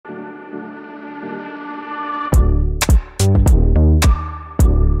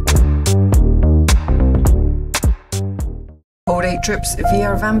Alright troops,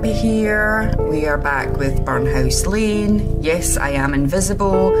 VR Vampy here. We are back with Burnhouse Lane. Yes, I am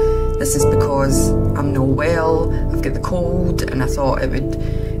invisible. This is because I'm not well. I've got the cold and I thought it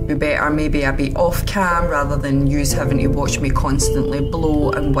would be better maybe I be off cam rather than yous having to watch me constantly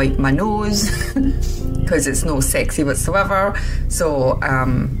blow and wipe my nose because it's no sexy whatsoever. So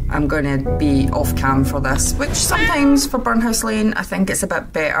I'm going to be off cam for this, which sometimes for Burnhouse Lane I think it's a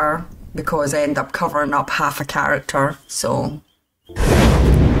bit better because I end up covering up half a character. So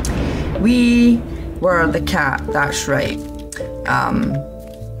we were the cat, that's right.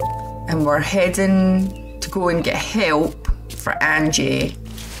 And we're heading to go and get help for Angie.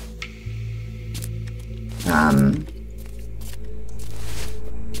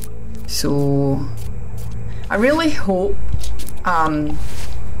 So I really hope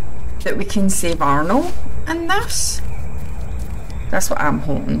that we can save Arno in this. That's what I'm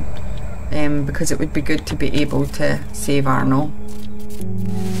hoping, because it would be good to be able to save Arno.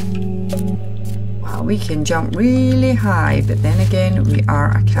 Wow, we can jump really high, but then again we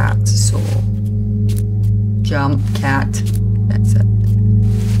are a cat, so jump cat, that's it.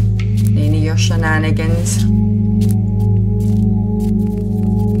 Any of your shenanigans.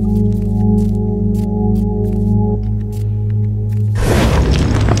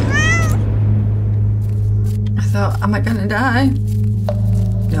 I thought, am I gonna die?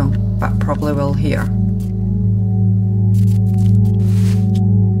 No, but probably will here.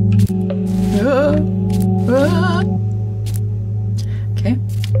 Okay.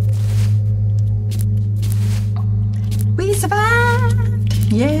 We survived!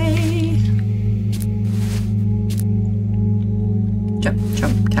 Yay! Jump,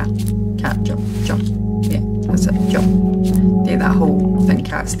 jump, cat. Cat, jump, jump. Yeah, that's it, jump. Do that whole thing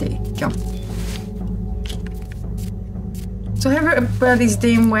cats do. Jump. So everybody's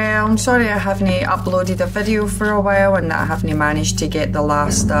doing well. I'm sorry I haven't uploaded a video for a while and that I haven't managed to get the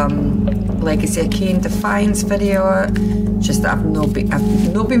last Legacy of Kain Defiance video. Just that I've not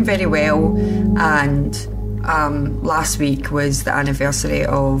been very well, and last week was the anniversary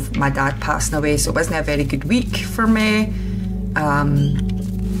of my dad passing away, so it wasn't a very good week for me.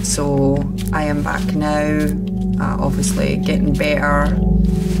 So I am back now, obviously getting better,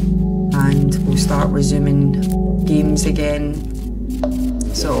 and we'll start resuming games again.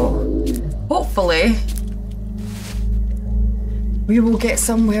 So hopefully we will get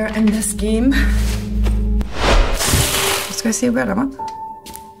somewhere in this game. I was gonna say, where am I?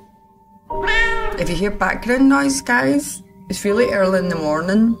 If you hear background noise, guys, it's really early in the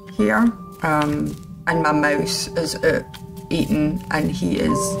morning here, and my mouse is out eating, and he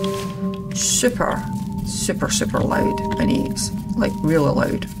is super loud, and he's like really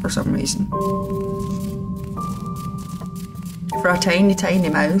loud for some reason. For a tiny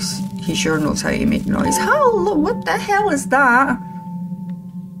mouse, he sure knows how to make noise. Hello, what the hell is that?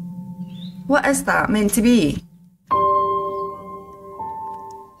 What is that meant to be?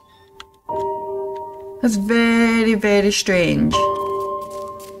 That's very strange.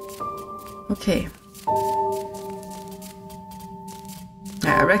 Okay.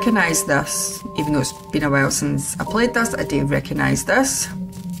 Now, I recognise this, even though it's been a while since I played this. I do recognise this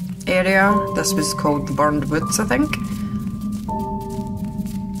area. This was called the Burned Woods, I think.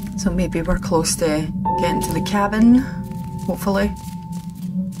 So maybe we're close to getting to the cabin, hopefully.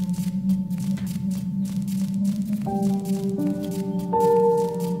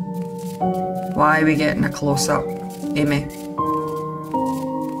 Why are we getting a close-up, Amy?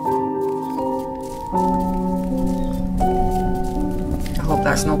 I hope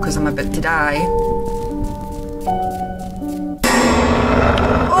that's not because I'm about to die.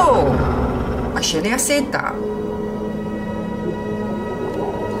 Oh! I shouldn't have said that.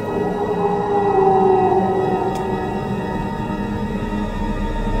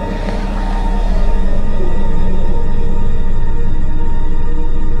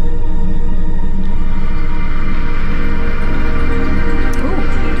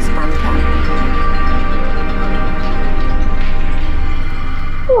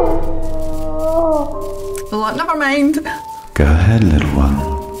 Never mind. Go ahead, little one.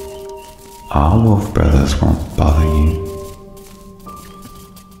 Our wolf brothers won't bother you.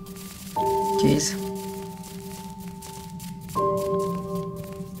 Jeez.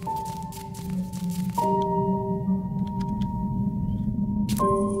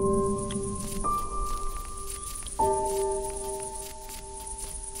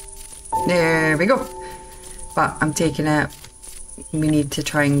 There we go. But I'm taking it. We need to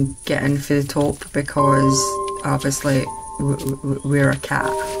try and get in for the top because obviously we're a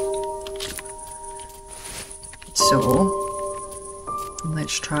cat. So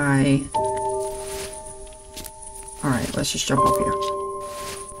let's try Alright, let's just jump up here.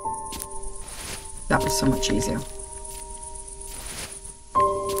 That was so much easier.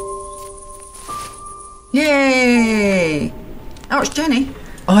 Yay! Oh, it's Jenny.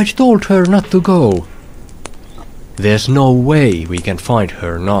 I told her not to go. There's no way we can find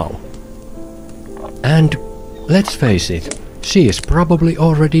her now. And let's face it, she is probably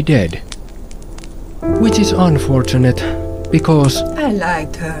already dead. Which is unfortunate, because I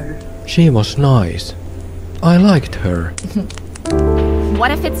liked her. she was nice. I liked her.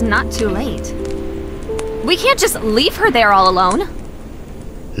 What if it's not too late? We can't just leave her there all alone.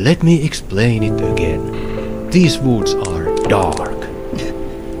 Let me explain it again. These woods are dark.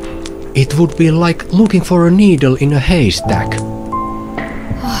 It would be like looking for a needle in a haystack.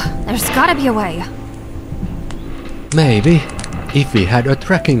 There's gotta be a way. Maybe, if we had a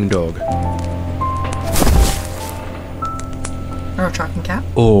tracking dog. Or a tracking cat.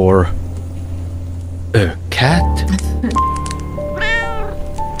 Or a cat?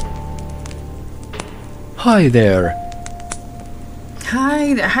 Hi there.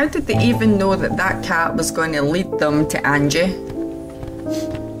 Hi there. How did they even know that that cat was going to lead them to Angie?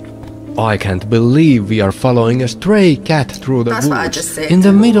 I can't believe we are following a stray cat through the That's what I woods just said. in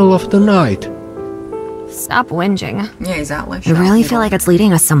the middle of the night. Stop whinging. Yeah, exactly. I really feel like it's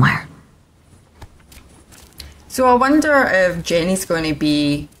leading us somewhere. So I wonder if Jenny's going to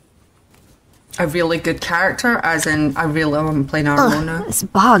be a really good character, as in I'm playing Arno now. This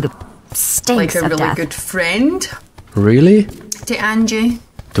bog stinks Like a of really death. good friend Really? to Angie.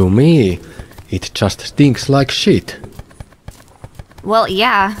 To me, it just stinks like shit. Well,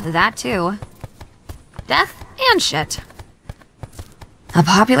 yeah, that too. Death and shit. A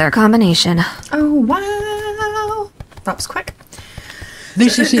popular combination. Oh, wow. That was quick.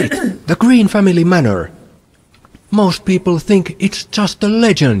 This is it, the Green Family Manor. Most people think it's just a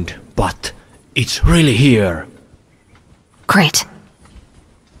legend, but it's really here. Great.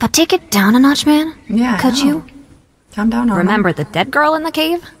 But take it down a notch, man. Yeah, I Could know. you? Calm down, Arno. Remember the dead girl in the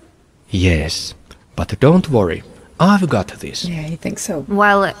cave? Yes, but don't worry, I've got this. Yeah, you think so?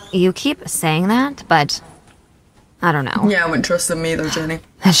 Well, you keep saying that, but I don't know. Yeah, I wouldn't trust them either, Jenny.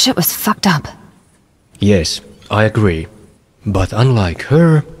 That shit was fucked up. Yes, I agree. But unlike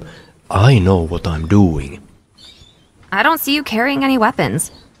her, I know what I'm doing. I don't see you carrying any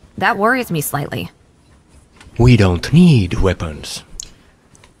weapons. That worries me slightly. We don't need weapons.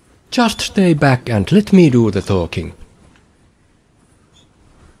 Just stay back and let me do the talking.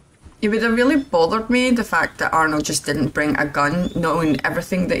 It would have really bothered me the fact that Arno just didn't bring a gun, knowing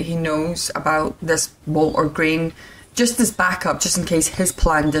everything that he knows about this Walter Green, just as backup, just in case his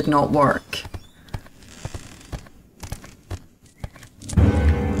plan did not work.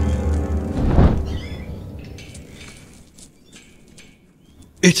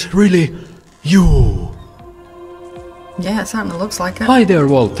 It's really you. Yeah, it certainly looks like it. Hi there,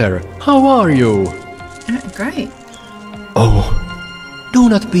 Walter. How are you? Yeah, great. Oh, do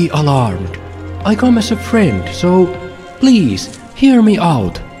not be alarmed. I come as a friend, so please hear me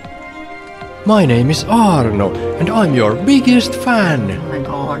out. My name is Arno, and I'm your biggest fan. Oh my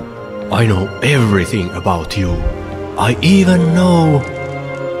god. I know everything about you. I even know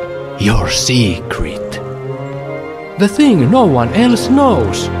your secret. The thing no one else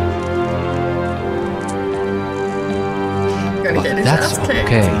knows. Gonna But get his that's ass kicked.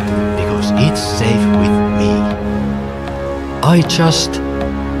 okay, because it's safe with me.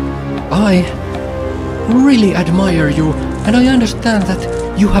 I really admire you, and I understand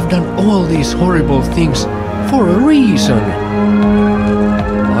that you have done all these horrible things for a reason.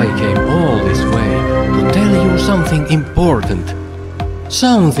 I came all this way to tell you something important.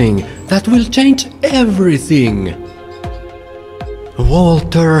 Something that will change everything.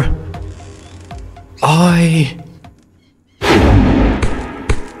 Walter,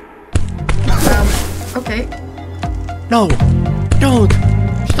 Okay. No, don't!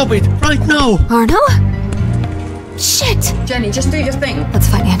 Stop it, right now! Arno? Shit! Jenny, just do your thing. Let's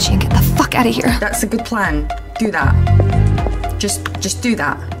find Angie and get the fuck out of here. That's a good plan. Do that. Just do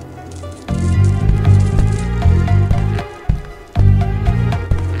that.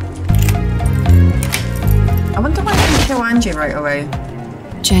 I wonder why I didn't kill Angie right away.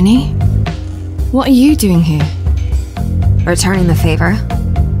 Jenny? What are you doing here? Returning the favor.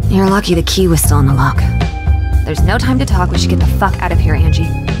 You're lucky the key was still in the lock. There's no time to talk. We should get the fuck out of here, Angie.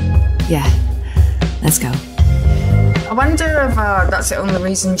 Yeah. Let's go. I wonder if that's the only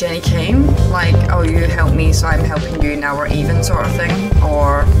reason Jenny came. Like, oh, you helped me, so I'm helping you, now we're even sort of thing.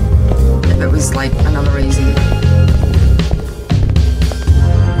 Or if it was like another reason.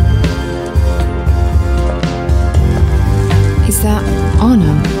 Is that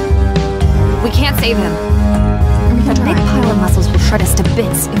Arno? We can't save him.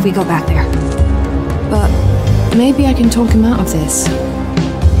 if we go back there? But maybe I can talk him out of this.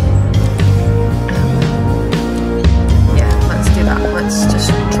 Yeah, let's do that. Let's just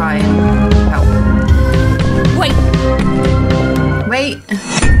try and help. Wait! Wait!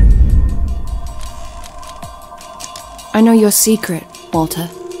 I know your secret, Walter.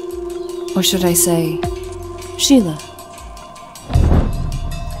 Or should I say, Sheila.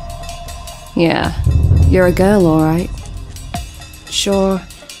 Yeah, you're a girl, alright. Sure,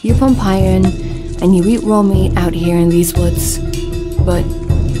 you pump iron, and you eat raw meat out here in these woods. But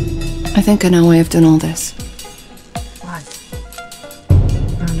I think I know why I've done all this. What?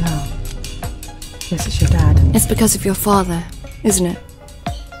 Oh no. Yes, it's your dad. It's because of your father, isn't it?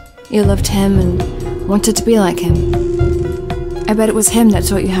 You loved him and wanted to be like him. I bet it was him that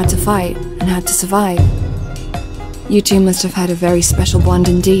taught you how to fight and how to survive. You two must have had a very special bond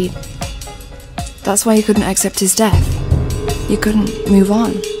indeed. That's why you couldn't accept his death. You couldn't move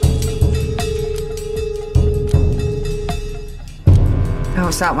on. Oh,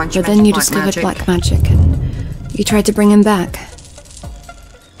 it's that one. But then you discovered black magic and you tried to bring him back.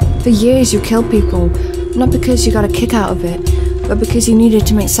 For years you killed people, not because you got a kick out of it, but because you needed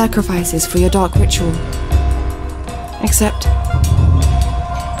to make sacrifices for your dark ritual. Except,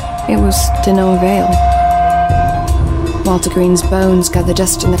 it was to no avail. Walter Green's bones gather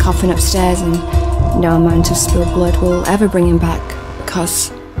dust in the coffin upstairs, and no amount of spilled blood will ever bring him back,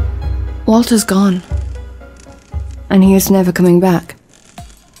 because Walter's gone. And he is never coming back.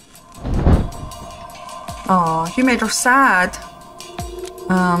 Oh, you made her sad.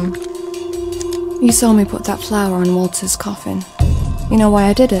 You saw me put that flower on Walter's coffin. You know why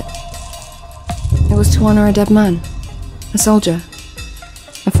I did it? It was to honor a dead man. A soldier.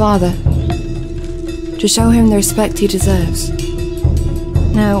 A father. To show him the respect he deserves.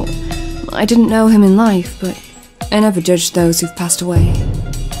 Now, I didn't know him in life, but I never judged those who've passed away.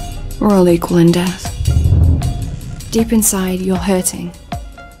 We're all equal in death. Deep inside, you're hurting.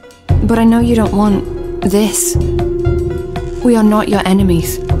 But I know you don't want this. We are not your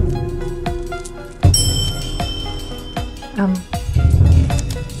enemies.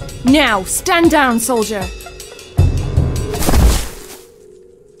 Now, stand down, soldier!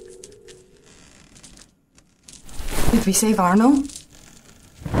 Did we save Arno?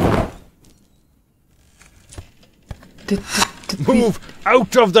 Did Move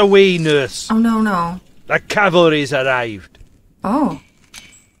out of the way, nurse! Oh, no, no. The cavalry's arrived. Oh.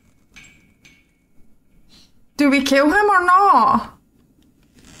 Do we kill him or not?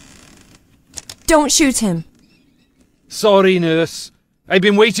 Don't shoot him. Sorry, nurse. I've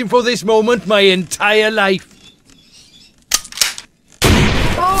been waiting for this moment my entire life.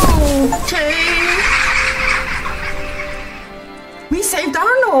 Okay. We saved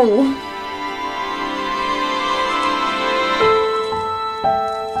Arno.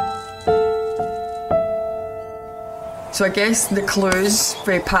 So I guess the clues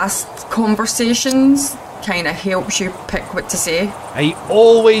for past conversations kind of helps you pick what to say. I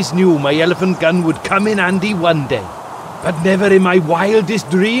always knew my elephant gun would come in handy one day. But never in my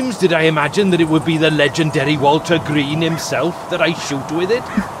wildest dreams did I imagine that it would be the legendary Walter Green himself that I shoot with it.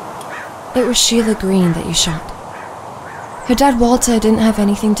 It was Sheila Green that you shot. Her dad Walter didn't have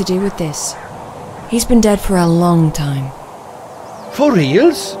anything to do with this. He's been dead for a long time. For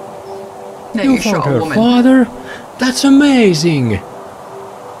reals? No, You shot found a her woman. father? That's amazing!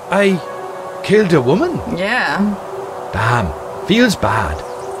 I killed a woman? Yeah. Damn, feels bad.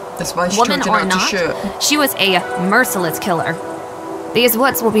 That's why she Woman told you or not to not, shoot. she was a merciless killer. These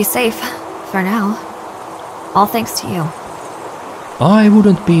woods will be safe, for now. All thanks to you. I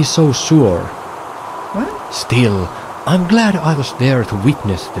wouldn't be so sure. What? Still, I'm glad I was there to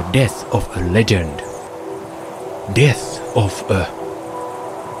witness the death of a legend. Death of a...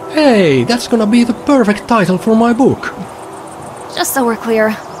 Hey, that's gonna be the perfect title for my book. Just so we're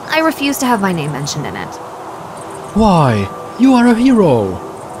clear, I refuse to have my name mentioned in it. Why? You are a hero.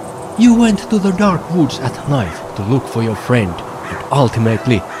 You went to the dark woods at night to look for your friend, and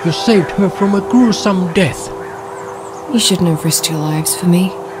ultimately you saved her from a gruesome death. You shouldn't have risked your lives for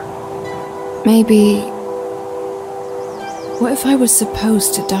me. Maybe... What if I was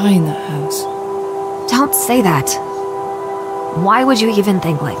supposed to die in that house? Don't say that. Why would you even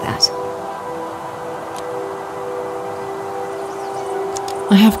think like that?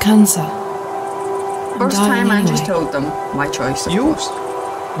 I have cancer. First I'm dying time I just anyway. told them. My choice, of You? course.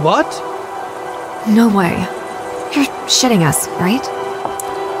 What? No way. You're shitting us, right?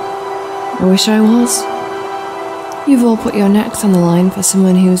 I wish I was. You've all put your necks on the line for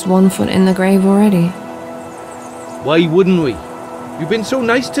someone who's 1 foot in the grave already. Why wouldn't we? You've been so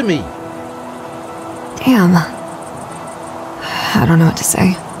nice to me. Damn. I don't know what to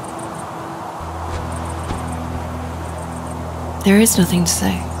say. There is nothing to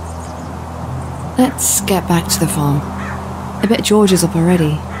say. Let's get back to the farm. I bet George is up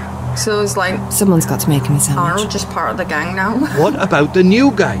already. So it's like Someone's got to make him a sandwich. Arno just part of the gang now. What about the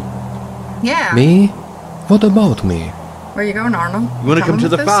new guy? Yeah. Me? What about me? Where you going, Arno? You want to come to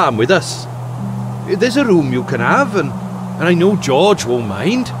the with us? farm with us? There's a room you can have, and I know George won't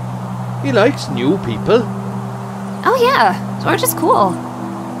mind. He likes new people. Oh yeah, George is cool.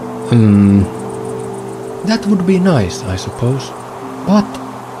 That would be nice, I suppose. But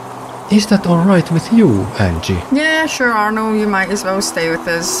is that alright with you, Angie? Yeah, sure, Arno. You might as well stay with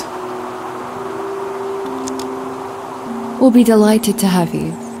us. We'll be delighted to have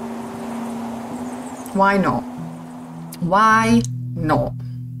you. Why not? Why not?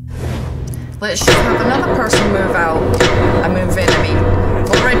 Let's just have another person move out and move in. I mean,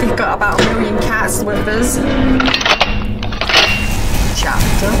 we've already got about 1 million cats with us.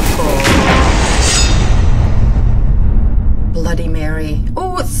 Chapter 4. Bloody Mary.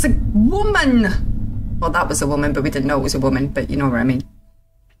 Oh, it's a woman! Well, that was a woman, but we didn't know it was a woman, but you know what I mean.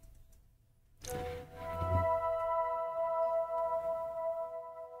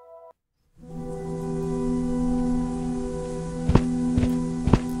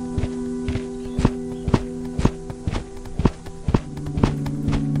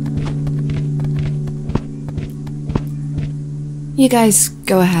 You guys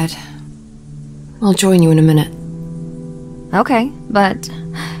go ahead. I'll join you in a minute. Okay, but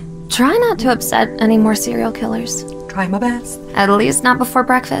try not to upset any more serial killers. Try my best. At least not before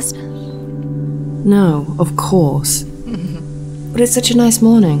breakfast. No, of course. But it's such a nice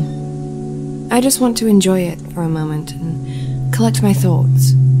morning. I just want to enjoy it for a moment and collect my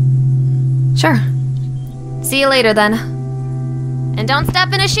thoughts. Sure. See you later then. And don't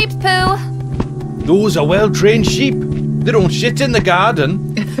step in a sheep's poo! Those are well-trained sheep. They don't shit in the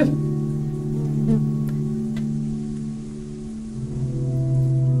garden.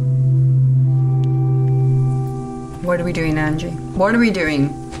 What are we doing, Angie? What are we doing?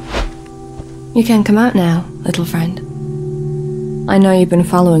 You can come out now, little friend. I know you've been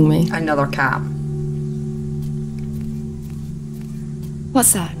following me. Another cat.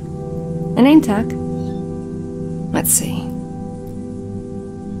 What's that? A name tag? Let's see.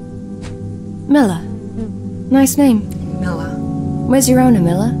 Miller. Nice name. Miller. Where's your owner,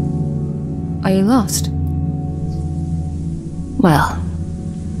 Miller? Are you lost? Well,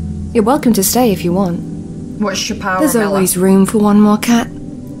 you're welcome to stay if you want. What's your power, There's Miller? always room for one more cat.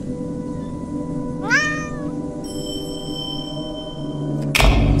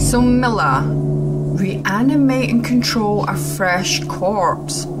 So Miller, reanimate and control a fresh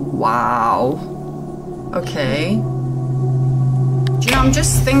corpse. Wow. Okay. Do you know, I'm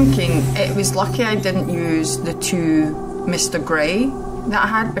just thinking it was lucky I didn't use the 2 Mr. Grey that I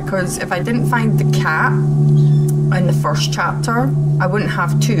had, because if I didn't find the cat in the first chapter, I wouldn't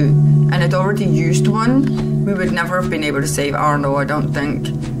have 2. And I'd already used one. We would never have been able to save Arno, I don't think.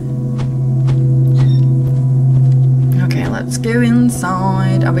 Okay, let's go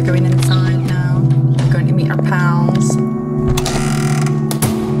inside. Are we going inside now? We're going to meet our pals.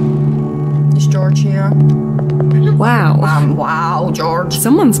 Is George here? Wow. Wow, George.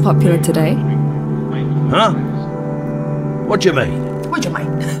 Someone's popular today. Huh? What do you mean? What do you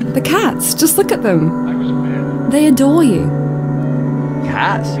mean? The cats, just look at them. They adore you.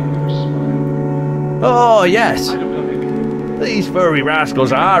 Cats? Oh, yes. These furry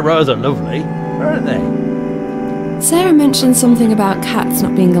rascals are rather lovely, aren't they? Sarah mentioned something about cats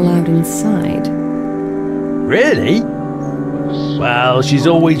not being allowed inside. Really? Well, she's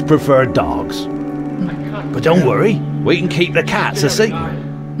always preferred dogs. But don't worry, we can keep the cats a secret.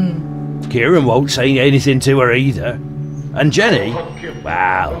 Kieran won't say anything to her either. And Jenny,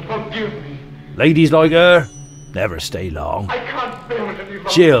 well, ladies like her never stay long.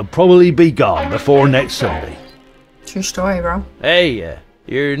 She'll probably be gone before next Sunday. True story, bro. Hey,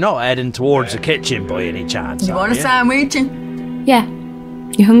 you're not heading towards the kitchen by any chance, You are want a you? sandwich? Yeah.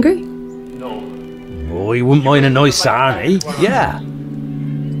 You hungry? Oh, you wouldn't mind a nice sarnie? Yeah.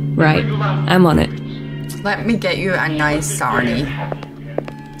 Right. I'm on it. Let me get you a nice sarnie.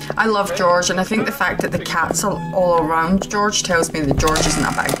 I love George, and I think the fact that the cats are all around George tells me that George isn't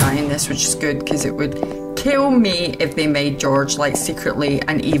a bad guy in this, which is good, because it would kill me if they made George, like, secretly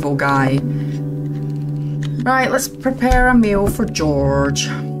an evil guy. Right, let's prepare a meal for George.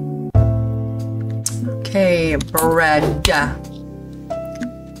 Okay, bread.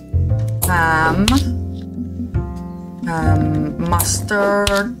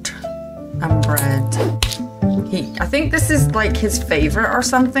 Mustard and bread. I think this is like his favorite or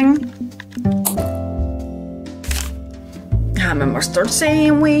something. Ham and mustard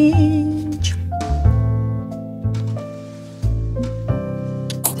sandwich.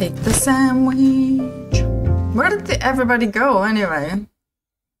 Take the sandwich. Where did everybody go anyway?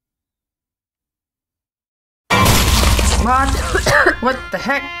 What? What the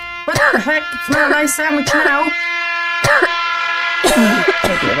heck? What the heck? It's not a nice sandwich now.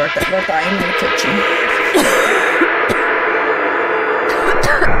 Okay, we're dying in the kitchen. Don't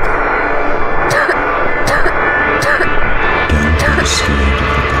be scared of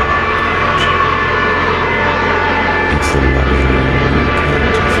the garbage. It's the lovely you can't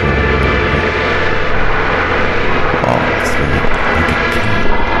afford. Walk through it like a king,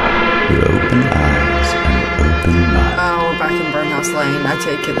 with open eyes and open mind. Oh, we're back in Burnhouse Lane. I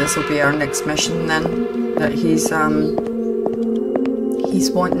take it this will be our next mission then, that he's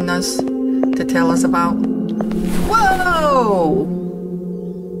wanting us to tell us about. Whoa!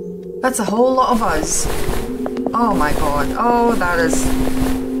 That's a whole lot of us. Oh my god. Oh, that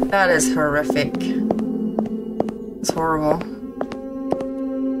is horrific. It's horrible.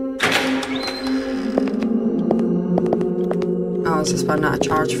 Oh, is this one not a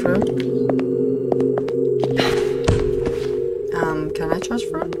charge fruit? Can I charge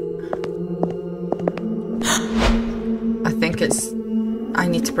fruit? I think it's... I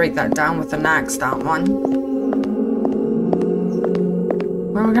need to break that down with an axe, that one.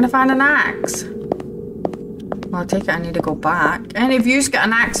 Where are we gonna find an axe? Well, I take it I need to go back. Any of you's got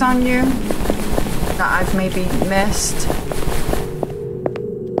an axe on you that I've maybe missed?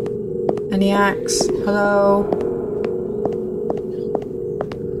 Any axe? Hello?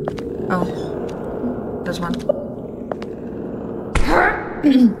 Oh, there's one.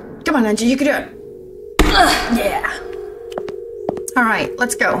 Come on, Angie, you can do it. Yeah. All right,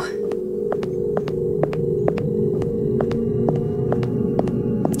 let's go.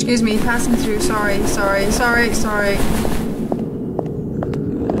 Excuse me, passing through. Sorry.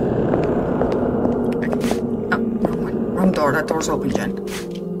 Oh, wrong one. Wrong door. That door's open, Jen.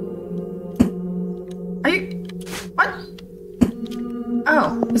 Are you... What?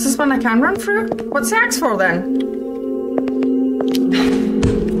 Oh, is this one I can run through? What's the axe for, then?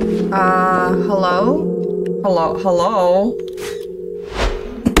 Hello? Hello?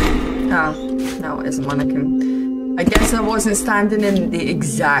 Oh, no, it isn't one I can... I guess I wasn't standing in the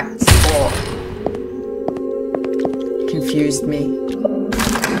exact spot. Confused me.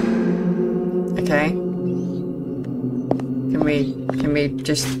 Okay. Can we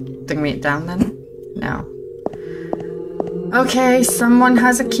just thingy it down then? No. Okay, someone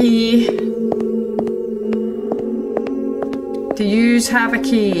has a key. Do yous have a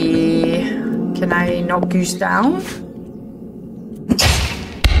key? Can I knock yous down?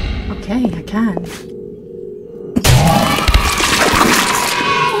 Okay, I can.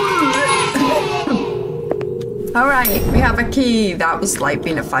 Alright, we have a key. That was like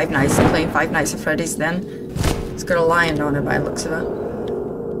being at playing Five Nights at Freddy's then. It's got a lion on it by the looks of it.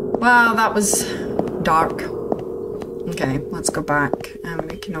 Well, that was dark. Okay, let's go back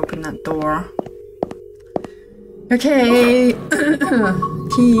and we can open that door. Okay,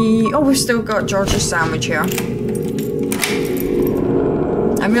 key. Oh, we've still got George's sandwich here.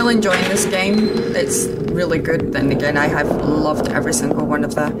 I'm really enjoying this game. It's really good. Then again, I have loved every single one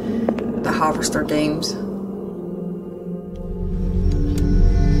of the Harvester games.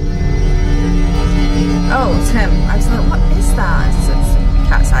 Oh, it's him. I was like, what is that? It's a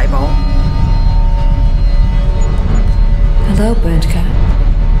cat's eyeball. Hello, Burnt Cat.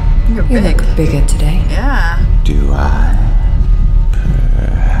 You're You big. look bigger today. Yeah. Do I?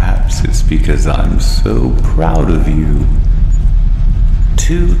 Perhaps it's because I'm so proud of you.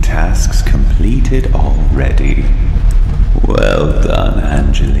 2 tasks completed already. Well done,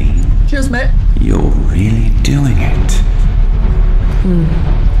 Angeline. Cheers, mate. You're really doing it.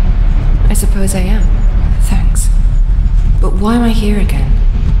 I suppose I am. Thanks. But why am I here again?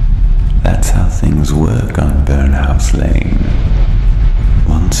 That's how things work on Burnhouse Lane.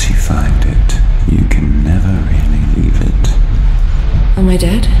 Once you find it, you can never really leave it. Am I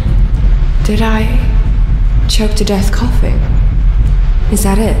dead? Did I choke to death coughing? Is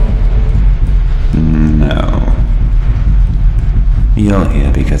that it? No. You're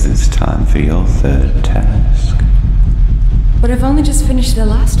here because it's time for your 3rd task. But I've only just finished the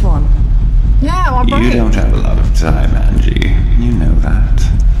last one. Yeah, well, You don't have a lot of time, Angie. You know that.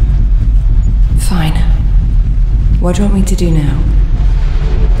 Fine. What do you want me to do now?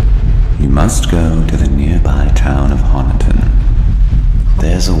 You must go to the nearby town of Honiton.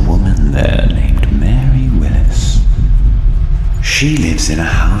 There's a woman there named Mary Willis. She lives in a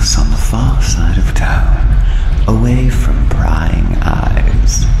house on the far side of town, away from prying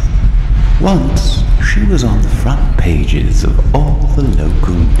eyes. Once, she was on the front pages of all the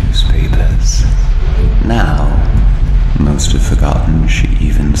local newspapers. Now, most have forgotten she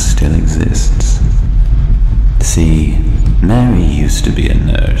even used to be a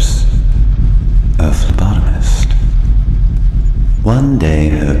nurse, a phlebotomist. One day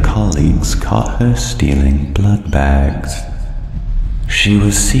her colleagues caught her stealing blood bags. She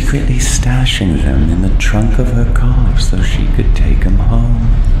was secretly stashing them in the trunk of her car so she could take them home.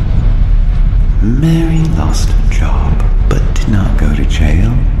 Mary lost her job, but did not go to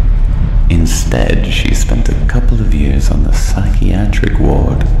jail. Instead, she spent a couple of years on the psychiatric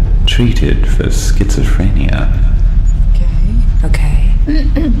ward, treated for schizophrenia. Okay.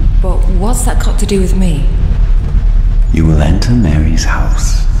 But what's that got to do with me? You will enter Mary's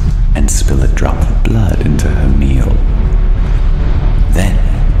house and spill a drop of blood into her meal. Then,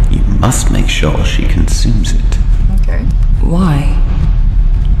 you must make sure she consumes it. Okay. Why?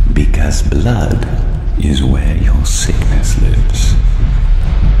 Because blood is where your sickness lives.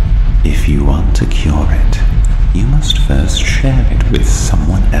 If you want to cure it, you must first share it with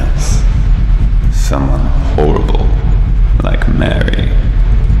someone else. Someone horrible, like Mary.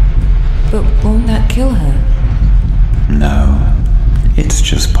 But won't that kill her? No, it's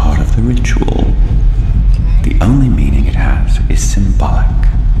just part of the ritual. The only meaning it has is symbolic.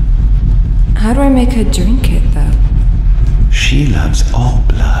 How do I make her drink it, though? She loves all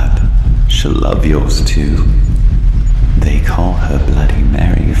blood. She'll love yours too. They call her Bloody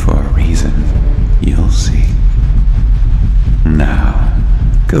Mary for a reason. You'll see. Now,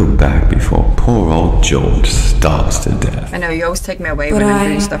 go back before poor old George starves to death. I know, you always take me away when I'm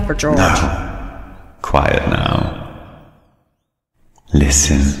doing stuff for George. No. Quiet now.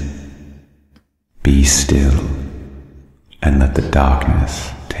 Listen. Be still. And let the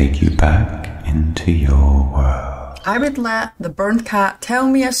darkness take you back into your world. I would let the burnt cat tell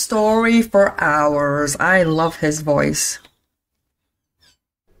me a story for hours. I love his voice.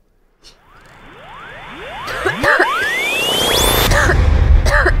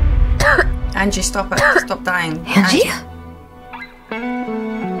 Angie, stop it. Stop dying. Angie?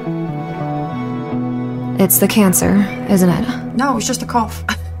 It's the cancer, isn't it? No, it's just a cough.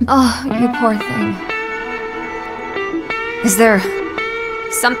 Oh, you poor thing. Is there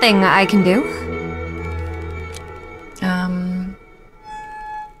something I can do?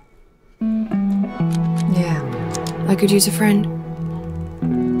 Yeah. I could use a friend.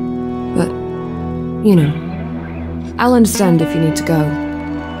 But, you know, I'll understand if you need to go.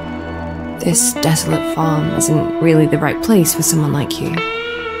 This desolate farm isn't really the right place for someone like you.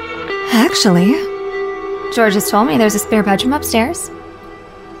 Actually, George has told me there's a spare bedroom upstairs.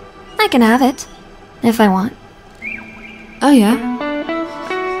 I can have it, if I want. Oh yeah?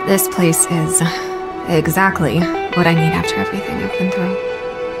 This place is exactly what I need after everything I've been through.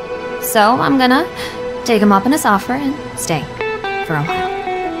 So I'm gonna take him up on his offer and stay for a while.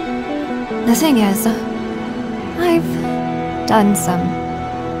 The thing is, I've done some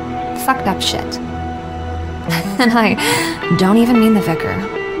fucked up shit. And I don't even mean the vicar.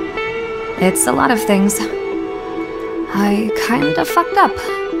 It's a lot of things. I kinda fucked up.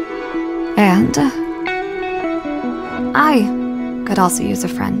 And I could also use a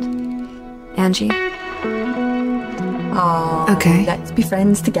friend. Angie. Oh, Okay. let's be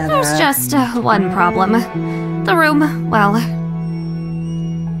friends together. There's just one problem. The room, well,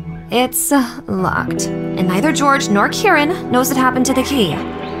 it's locked. And neither George nor Kieran knows what happened to the key.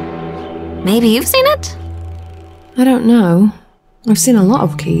 Maybe you've seen it? I don't know. I've seen a lot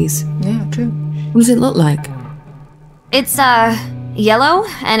of keys. Yeah, true. What does it look like? It's, yellow,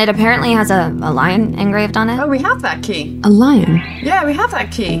 and it apparently has a lion engraved on it. Oh, we have that key. A lion? Yeah, we have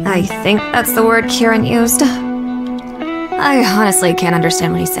that key. I think that's the word Kieran used. I honestly can't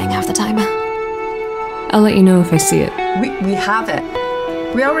understand what he's saying half the time. I'll let you know if I see it. We have it.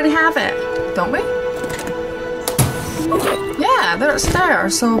 We already have it, don't we? Yeah, it's there.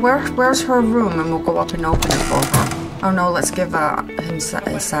 So where's her room? And we'll go up and open it for her. Oh no, let's give him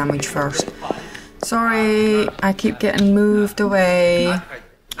a sandwich first. Sorry, I keep getting moved away.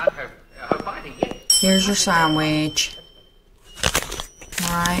 Here's your sandwich.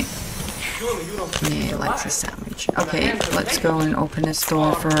 Alright. Yeah, he likes a sandwich. Okay, let's go and open this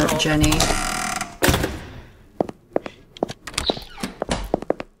door for Jenny.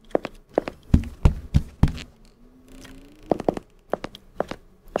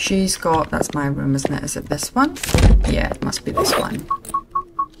 She's got, that's my room, isn't it? Is it this one? Yeah, it must be this one.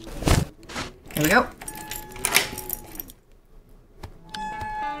 Here we go.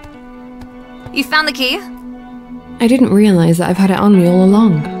 You found the key? I didn't realize that I've had it on me all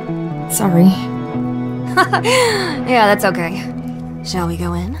along. Sorry. Yeah, that's okay. Shall we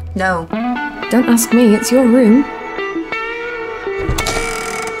go in? No. Don't ask me, it's your room.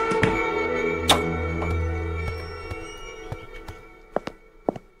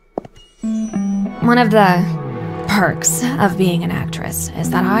 One of the perks of being an actress is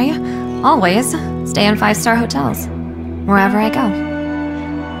that I always stay in 5-star hotels, wherever I go.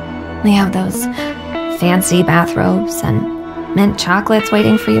 They have those fancy bathrobes and mint chocolates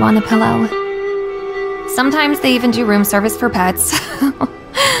waiting for you on the pillow. Sometimes they even do room service for pets.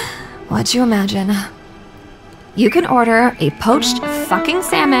 What'd you imagine? You can order a poached fucking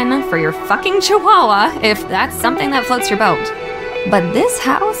salmon for your fucking chihuahua if that's something that floats your boat. But this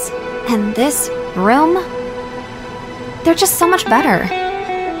house and this room, they're just so much better.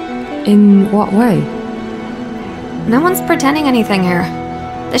 In what way? No one's pretending anything here.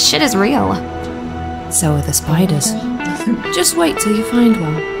 This shit is real. So are the spiders. Just wait till you find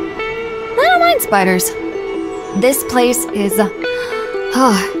one. I don't mind spiders. This place is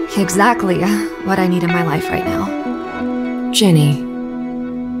exactly what I need in my life right now. Jenny,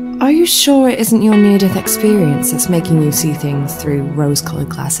 are you sure it isn't your near-death experience that's making you see things through rose-colored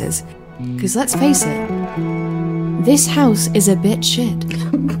glasses? Because let's face it, this house is a bit shit.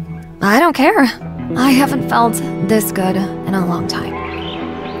 I don't care. I haven't felt this good in a long time.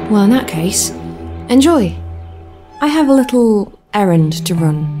 Well, in that case, enjoy. I have a little errand to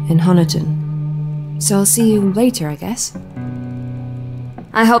run in Honiton. So I'll see you later, I guess.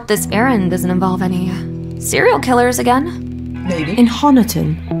 I hope this errand doesn't involve any serial killers again. Maybe. In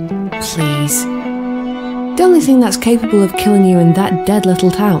Honiton? Please. The only thing that's capable of killing you in that dead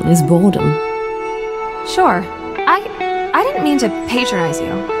little town is boredom. Sure. I didn't mean to patronize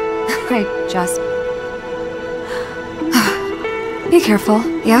you. I just... Be careful,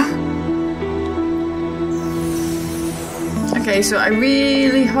 yeah? Okay, so I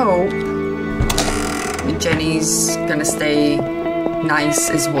really hope that Jenny's gonna stay nice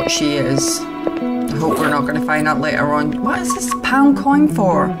as what she is. I hope we're not gonna find out later on. What is this pound coin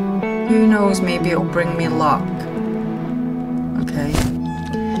for? Who knows, maybe it'll bring me luck. Okay.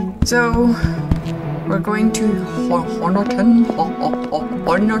 So, we're going to Honiton.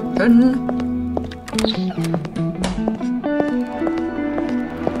 Honiton.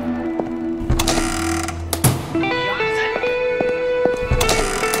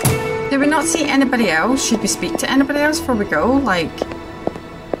 Did we not see anybody else? Should we speak to anybody else before we go? Like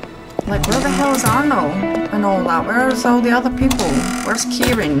where the hell is Arno and all that? Where's all the other people? Where's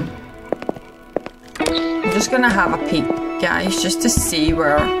Kieran? I'm just gonna have a peek, guys, just to see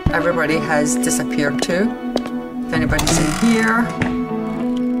where everybody has disappeared to. If anybody's in here.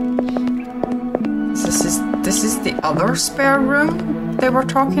 This is the other spare room they were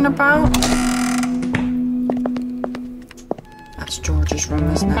talking about. That's George's room,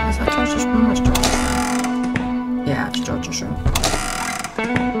 isn't it? Is that George's room or is George's room? Yeah, it's George's room.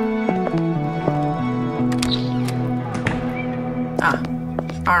 Ah,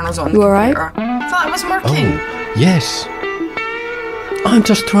 Arno's on the You alright? computer. I thought it was working. Oh, yes. I'm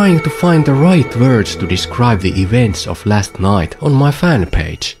just trying to find the right words to describe the events of last night on my fan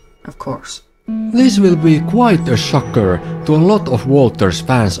page. Of course. This will be quite a shocker to a lot of Walter's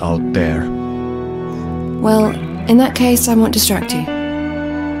fans out there. Well, in that case, I won't distract you.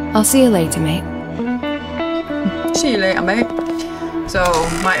 I'll see you later, mate. See you later, mate. So,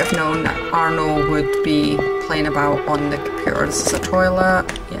 might have known that Arno would be playing about on the computer. This is a toilet.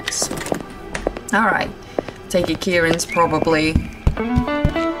 Yes. Alright. Take it Kieran's probably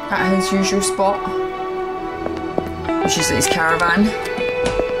at his usual spot, which is his caravan.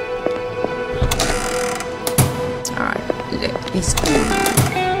 Alright. He's cool.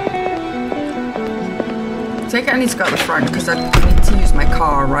 Take it and he's got the front because I need to use my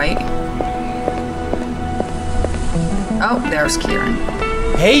car, right? Oh, there's Kieran.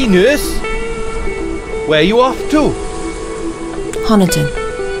 Hey, nurse! Where are you off to? Honiton.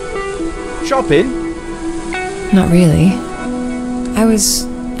 Shopping? Not really. I was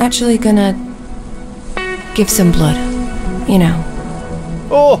actually gonna give some blood. You know.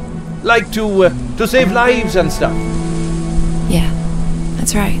 Oh, like to save lives and stuff. Yeah,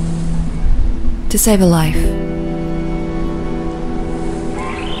 that's right. To save a life.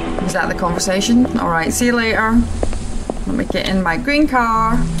 Is that the conversation? Alright, see you later. Let me get in my green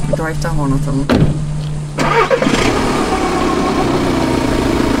car and drive to Honiton.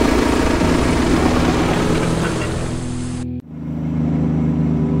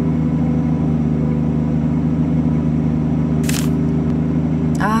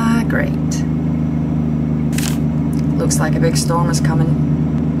 Ah, great. Looks like a big storm is coming.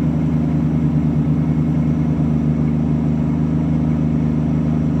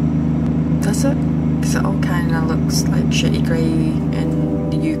 Does it? Because it all kind of looks like shitty grey in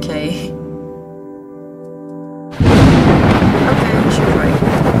the UK. Okay, she's right.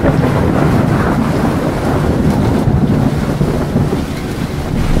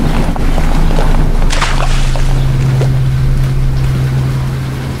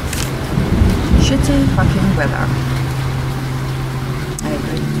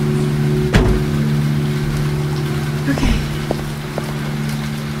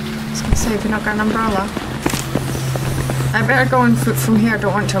 was gonna say, have you not got an umbrella? I better go on foot from here. I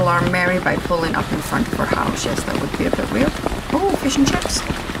don't want to alarm Mary by pulling up in front of her house. Yes, that would be a bit weird. Oh, fish and chips.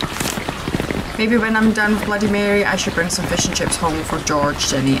 Maybe when I'm done with Bloody Mary, I should bring some fish and chips home for George,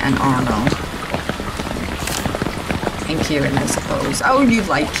 Jenny, and Arno. And Kieran, I suppose. Oh, you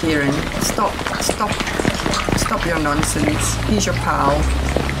like Kieran. Stop your nonsense. He's your pal.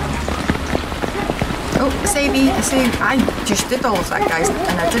 Oh, Sadie, I just did all of that, guys,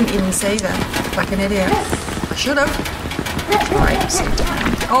 and I didn't even say that. Like an idiot. I should have. Alright,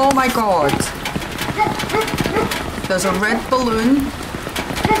 oh my god. There's a red balloon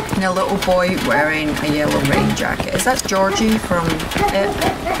and a little boy wearing a yellow rain jacket. Is that Georgie from It?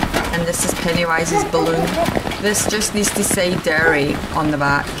 And this is Pennywise's balloon. This just needs to say dairy on the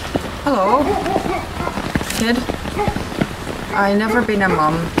back. Hello, kid. I never been a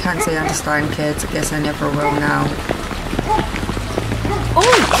mum. Can't say I understand kids. I guess I never will now.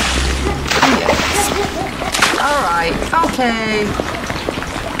 Oh! Yes. Alright, okay.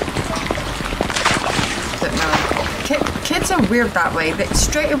 But no. Kids are weird that way.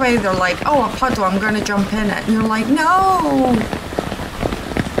 Straight away they're like, oh, a puddle, I'm going to jump in it. And you're like, no!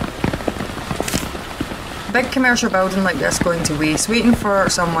 Big commercial building like this going to waste, waiting for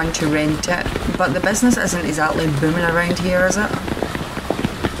someone to rent it. But the business isn't exactly booming around here, is it?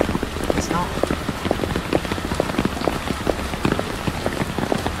 It's not.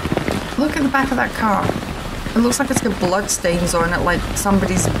 Look at the back of that car. It looks like it's got blood stains on it, like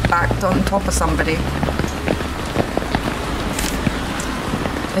somebody's backed on top of somebody.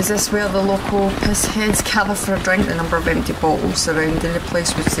 Is this where the local piss heads gather for a drink? The number of empty bottles surrounding the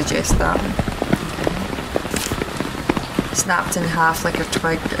place would suggest that. Snapped in half like a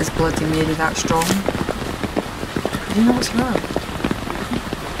twig. Is Bloody Mary that strong? You know what's her?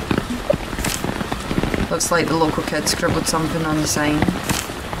 Looks like the local kid scribbled something on the sign.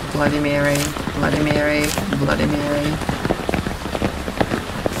 Bloody Mary, Bloody Mary, Bloody Mary.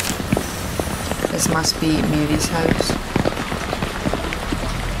 This must be Mary's house.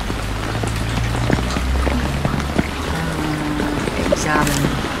 Examine.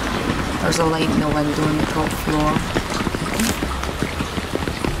 There's a light in the window on the top floor.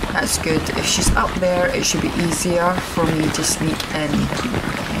 That's good. If she's up there, it should be easier for me to sneak in.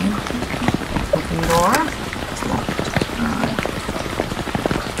 Okay. Open door. It's locked.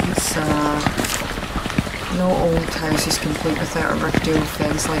 It's no old house is complete without a Riverdale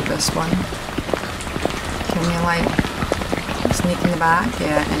fence like this one. Can we like sneak in the back?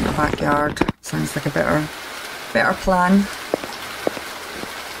 Yeah, in the backyard. Sounds like a better plan.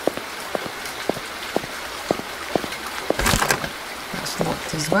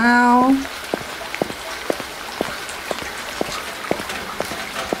 Locked as well.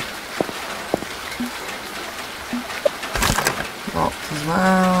 Locked as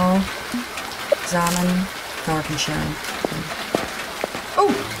well. Examine. Garden shed.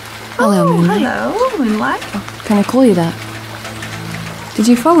 Oh! Hello, oh, Moonlight. Hello, Moonlight. Can I call you that? Did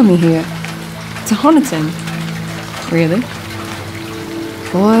you follow me here? To Honiton? Really?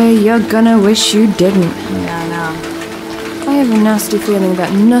 Boy, you're gonna wish you didn't. Yeah, I know. I have a nasty feeling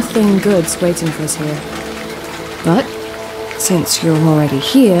that nothing good's waiting for us here. But, since you're already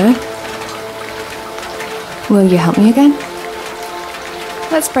here, will you help me again?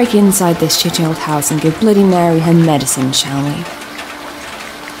 Let's break inside this shitty old house and give Bloody Mary her medicine, shall we?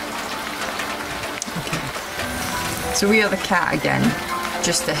 Okay. So we are the cat again,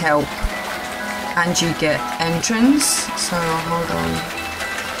 just to help. And you get entrance. So hold on.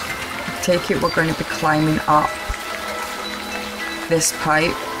 I take it we're going to be climbing up this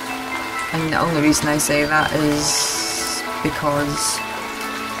pipe, and the only reason I say that is because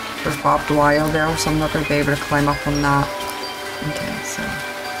there's barbed wire there, so I'm not going to be able to climb up on that. Okay, so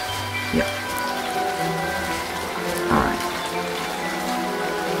yep. Alright.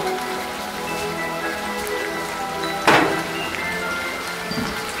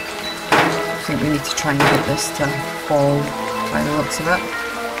 I think we need to try and get this to fall by the looks of it.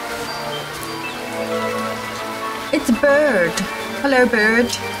 It's a bird. Hello, bird.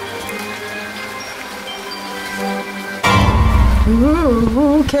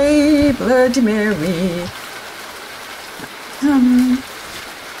 Ooh, okay, Bloody Mary.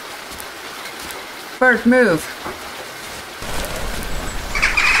 Bird, move.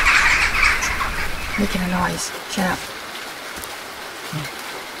 Making a noise. Shut up.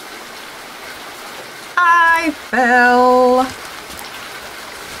 I fell.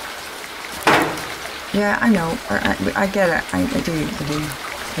 Yeah, I know. I get it. I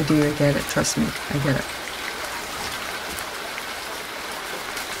get it. Trust me. I get it.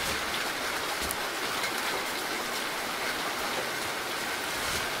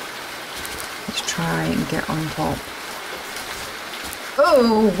 try and get on top.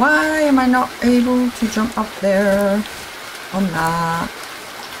 Oh, why am I not able to jump up there on that?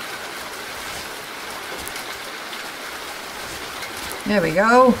 There we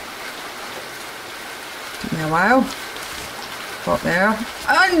go. Took me a while. Got there.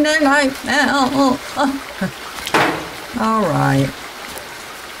 And then I fell. Alright.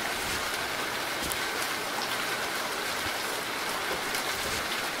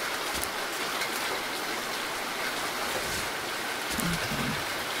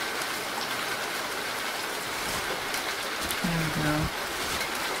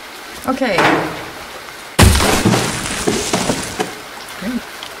 Okay. Great.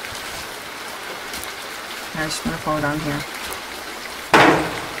 I'm just gonna fall down here.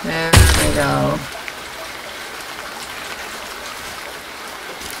 There we go.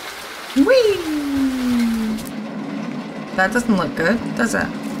 Whee! That doesn't look good, does it?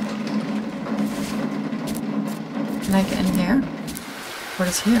 Can I get in here? What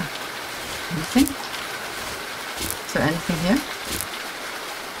is here? Anything? Is there anything here?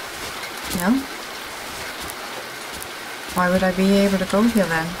 No? Why would I be able to go here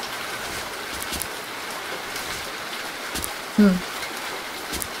then?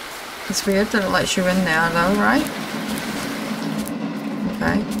 It's weird that it lets you in there though, right?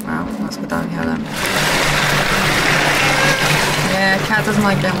 Okay, well, let's go down here then. Yeah, cat doesn't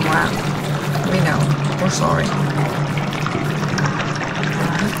like getting wet. We know. We're sorry.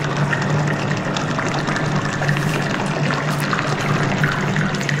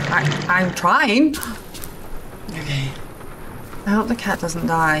 I'm trying. Okay. I hope the cat doesn't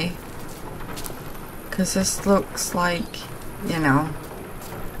die. Because this looks like, you know.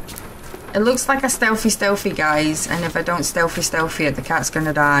 It looks like a stealthy guys. And if I don't stealthy it, the cat's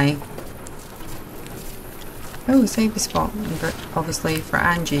gonna die. Oh, safety spot. But obviously for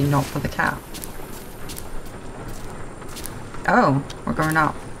Angie, not for the cat. Oh, we're going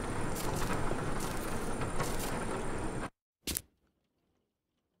up.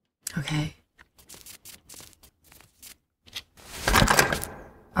 Okay.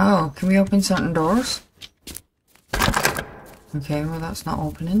 Oh, can we open certain doors? Okay, well that's not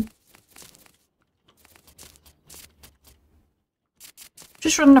opening.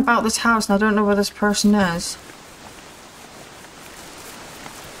 Just running about this house and I don't know where this person is.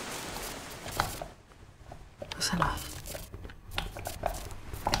 What's that noise?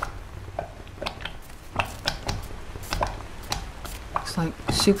 It's like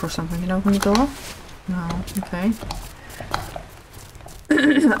soup or something. Can you open the door? No, okay.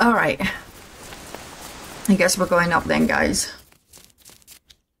 Alright. I guess we're going up then, guys.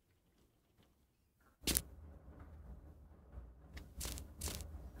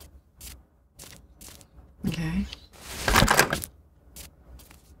 Okay.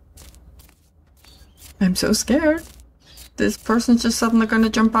 I'm so scared. This person's just suddenly gonna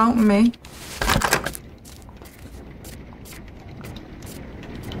jump out on me.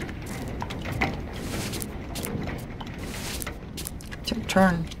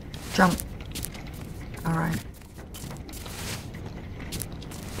 Turn. Jump. Alright.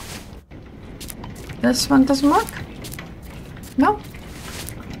 This one doesn't work? No?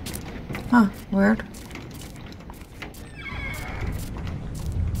 Huh, weird.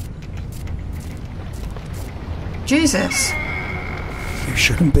 Jesus! You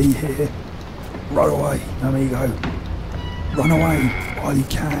shouldn't be here. Run away, amigo. Run away while you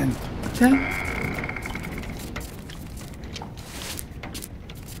can. Okay.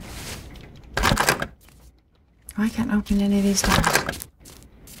 I can't open any of these doors.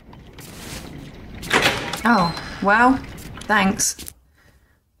 Oh, well, thanks.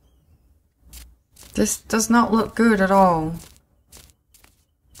 This does not look good at all.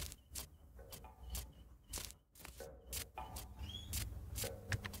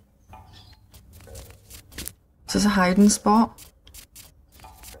 Is this a hiding spot?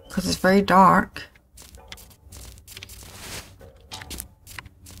 Because it's very dark.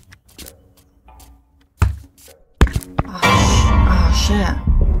 Shit.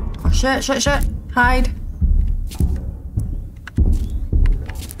 Oh shit, shit, shit. Hide.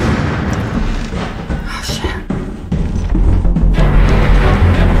 Oh shit.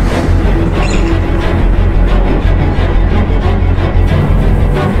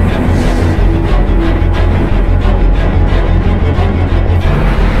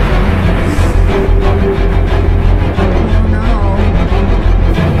 Oh no.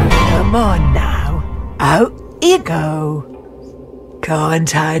 Come on now. Out you go.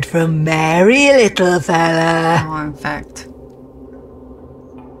 Can't hide from Mary, little fella. Oh, in fact.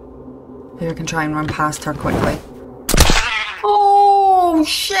 Maybe I can try and run past her quickly. Oh,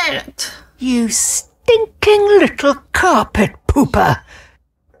 shit! You stinking little carpet pooper.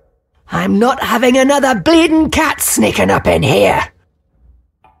 I'm not having another bleeding cat sneaking up in here.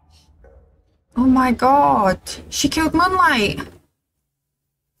 Oh my god. She killed Moonlight.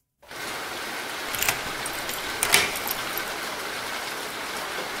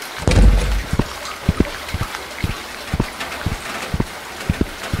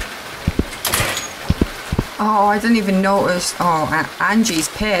 Oh, I didn't even notice. Oh, Angie's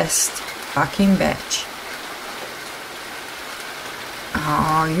pissed. Fucking bitch.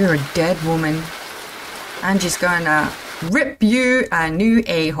 Oh, you're a dead woman. Angie's gonna rip you a new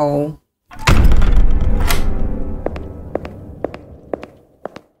a-hole.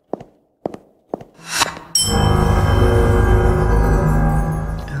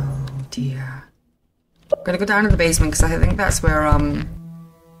 Oh dear. I'm gonna go down to the basement because I think that's where,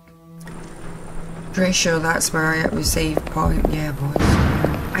 pretty sure that's where it was save point. Yeah, boys.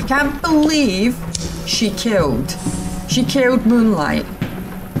 I can't believe she killed Moonlight.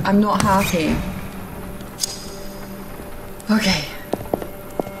 I'm not happy. Okay.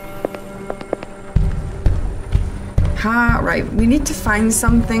 Right, we need to find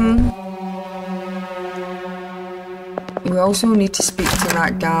something. We also need to speak to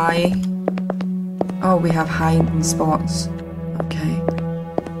that guy. Oh, we have hiding spots. Okay.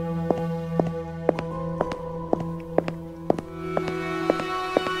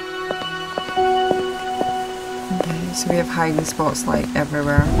 So we have hiding spots like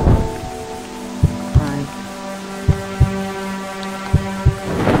everywhere. Right.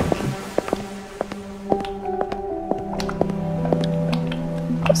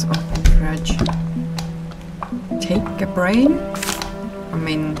 Let's open the fridge. Take a brain? I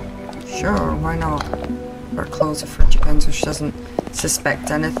mean, sure, why not? Or close the fridge again so she doesn't suspect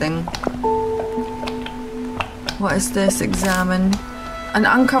anything. What is this? Examine. An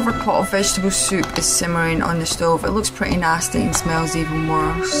uncovered pot of vegetable soup is simmering on the stove. It looks pretty nasty and smells even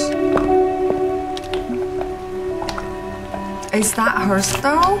worse. Is that hers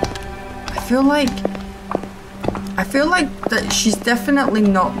though? I feel like that she's definitely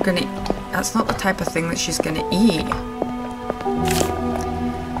not gonna, that's not the type of thing that she's gonna eat.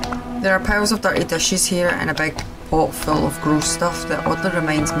 There are piles of dirty dishes here and a big pot full of gross stuff that oddly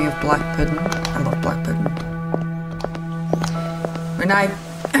reminds me of black pudding. I love black pudding. When I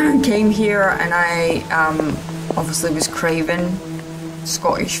came here and I obviously was craving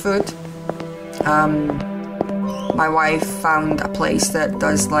Scottish food, my wife found a place that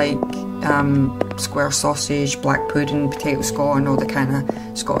does like square sausage, black pudding, potato scone, all the kind of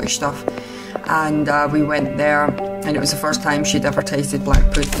Scottish stuff. And we went there and it was the first time she'd ever tasted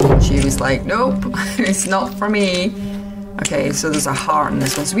black pudding. She was like, nope, it's not for me. Okay, so there's a heart in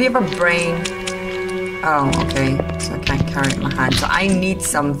this one. So we have a brain. Oh, okay, so I can't carry it in my hand. So I need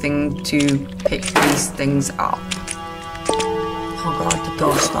something to pick these things up. Oh god, the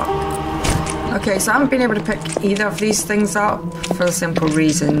door's stuck. Okay, so I haven't been able to pick either of these things up for the simple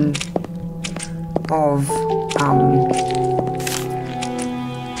reason of,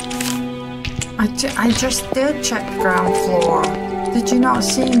 I just did check ground floor. Did you not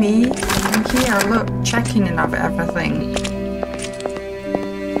see me? I'm here, look, checking and everything.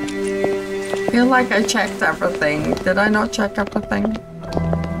 I feel like I checked everything. Did I not check everything?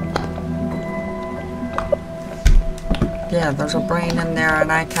 Yeah, there's a brain in there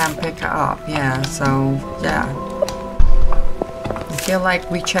and I can't pick it up. Yeah, so, yeah. I feel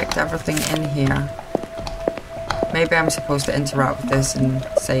like we checked everything in here. Maybe I'm supposed to interrupt with this and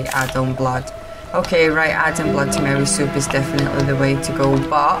say add on blood. Okay, right, adding blood to Mary's soup is definitely the way to go,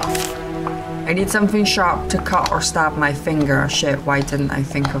 but I need something sharp to cut or stab my finger. Shit, why didn't I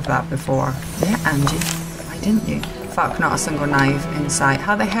think of that before? Yeah, Angie, why didn't you? Fuck, not a single knife in sight.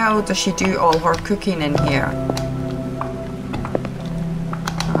 How the hell does she do all her cooking in here?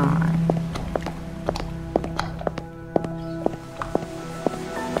 Alright.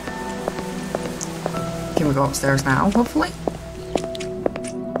 Can we go upstairs now, hopefully?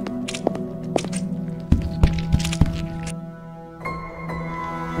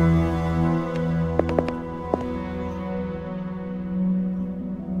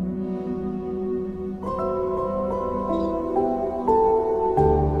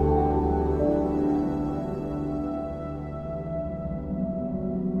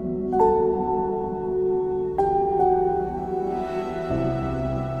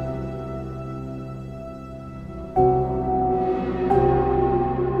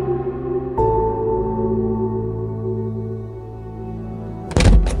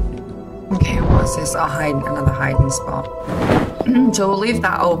 This is another hiding spot. So we'll leave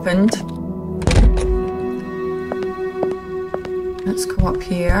that opened. Let's go up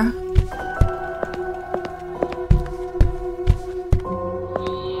here.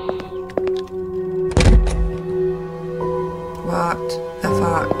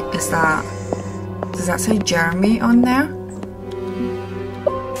 is that? Does that say Jeremy on there?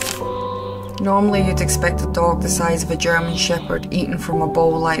 Normally you'd expect a dog the size of a German Shepherd eaten from a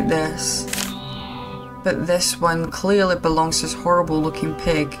bowl like this. But this one clearly belongs to this horrible looking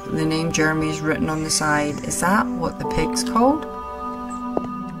pig. The name Jeremy is written on the side. Is that what the pig's called?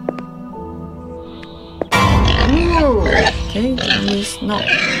 Ooh. Okay, Jeremy's not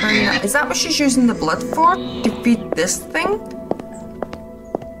very nice. Is that what she's using the blood for? To feed this thing?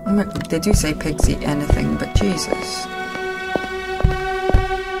 They do say pigs eat anything, but Jesus.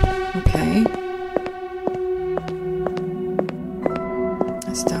 Okay.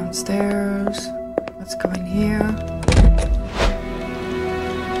 That's downstairs. Let's go in here.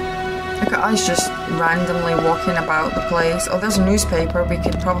 Look at us just randomly walking about the place. Oh, there's a newspaper. We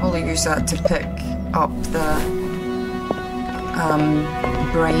could probably use that to pick up the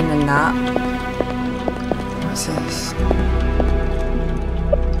brain and that. What's this?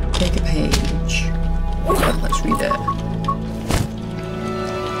 Take a page. Let's read it.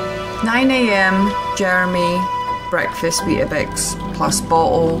 9 AM, Jeremy, breakfast, Weetabix plus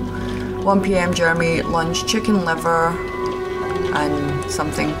bottle. 1 PM, Jeremy, lunch, chicken liver and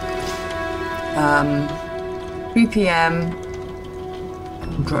something. 3 PM,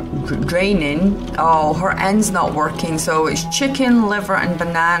 draining. Oh, her end's not working, so it's chicken, liver and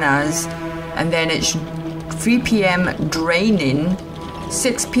bananas. And then it's 3 PM, draining.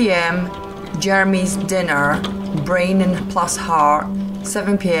 6 PM, Jeremy's dinner, brain plus heart.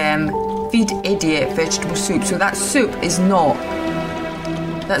 7 PM, feed idiot vegetable soup. So that soup is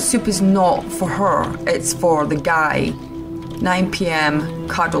not for her, it's for the guy. 9 PM,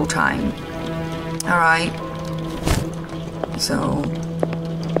 cuddle time. Alright. So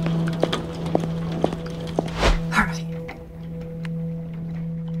alright.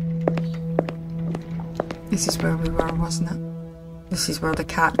 This is where we were, wasn't it? This is where the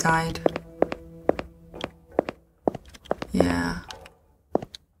cat died. Yeah.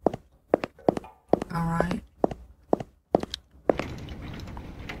 Alright.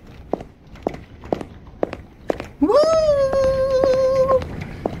 Woo!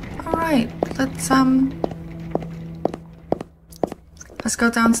 Alright, let's go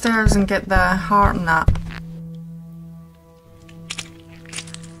downstairs and get the heart and that.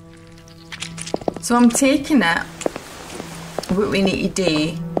 So I'm taking it. What we need to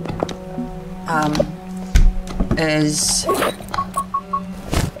do is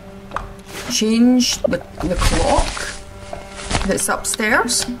change the clock that's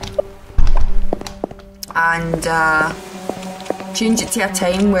upstairs and change it to a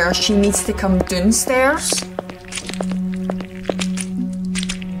time where she needs to come downstairs.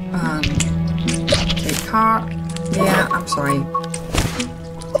 Take heart. Yeah, I'm sorry.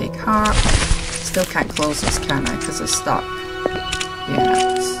 Take heart. Still can't close this, can I? Because it's stuck.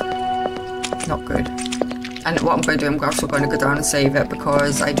 Yeah, it's not good. And what I'm going to do, I'm also going to go down and save it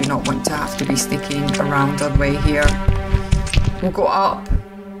because I do not want to have to be sticking around all the way here. We'll go up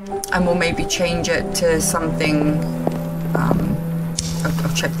and we'll maybe change it to something.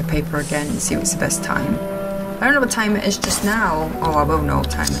 I'll check the paper again and see what's the best time. I don't know what time it is just now. Oh, I will know what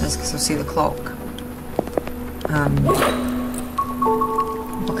time it is because I'll see the clock.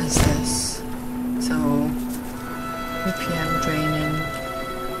 What is this? So, 3 PM draining.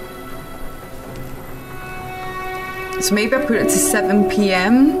 So maybe I put it to 7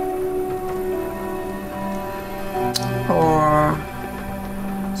 PM or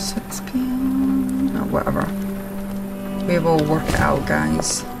 6 PM or whatever. We will work it out,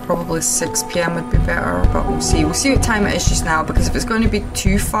 guys. Probably 6 PM would be better, but we'll see. We'll see what time it is just now, because if it's going to be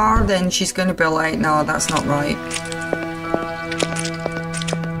too far, then she's going to be like, no, that's not right.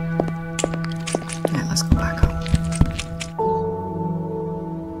 Yeah, let's go back up.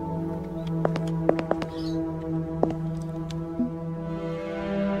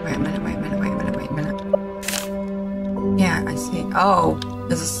 Wait a minute. Yeah, I see. Oh,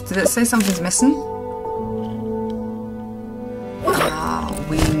 did it say something's missing?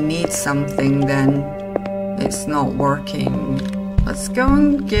 We need something then. It's not working. Let's go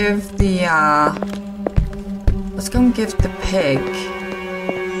and give the pig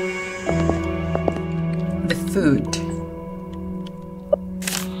the food.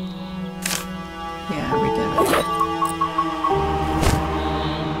 Yeah, we get it.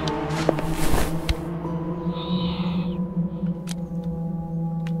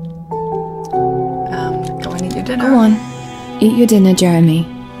 Go and eat your dinner. Go on. Eat your dinner, Jeremy.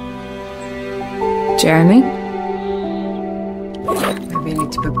 Jeremy? Maybe you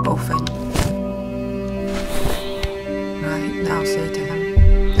need to put both in. Right, now say to him.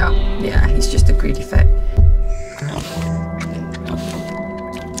 Oh, yeah, he's just a greedy fit.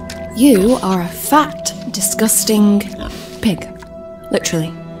 You are a fat, disgusting pig.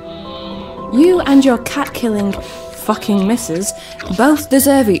 Literally. You and your cat-killing fucking missus both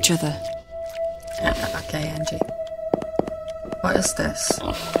deserve each other. Okay, Angie. What is this?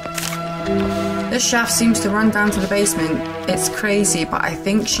 This shaft seems to run down to the basement. It's crazy, but I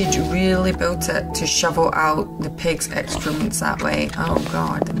think she'd really built it to shovel out the pig's excrements that way. Oh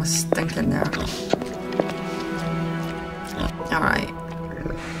god, it must stink in there. Alright.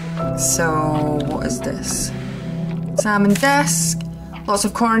 So, what is this? Salmon desk. Lots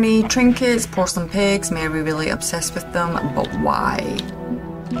of corny trinkets, porcelain pigs. Mary really obsessed with them, but why?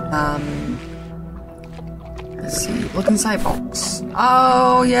 Let's see. Look inside box.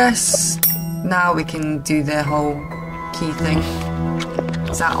 Oh, yes. Now we can do the whole key thing.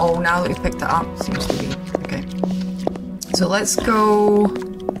 Is that all now that we've picked it up? Seems to be. Okay. So let's go.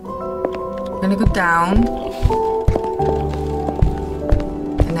 I'm gonna go down.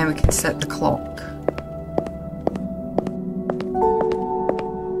 And then we can set the clock.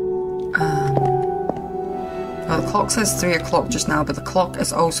 Well, the clock says 3 o'clock just now, but the clock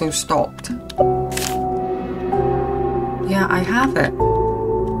is also stopped. Yeah, I have it.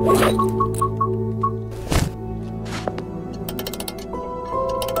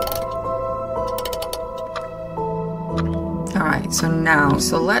 Alright, so now,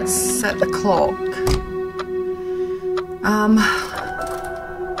 let's set the clock.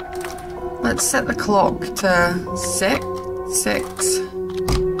 Let's set the clock to 6.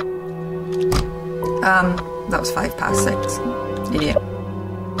 That was 5 past 6. Idiot.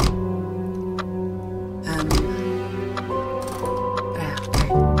 Yeah, okay.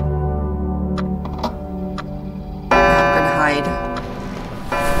 Now I'm gonna hide.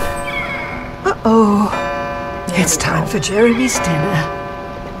 Uh-oh. It's time for Jeremy's dinner.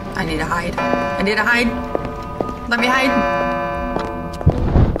 I need to hide. I need to hide. Let me hide.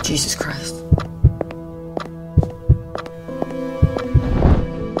 Jesus Christ.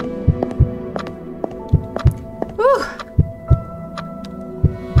 Whew.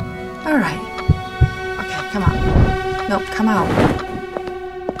 Alright. Okay, come on. Nope, come out.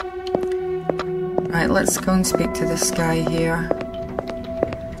 Right, let's go and speak to this guy here.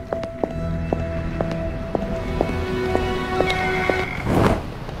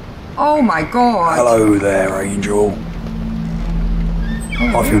 Oh my god! Hello there, Angel.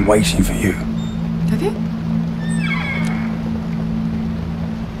 I've been waiting for you. Have you?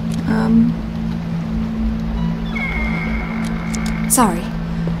 Sorry.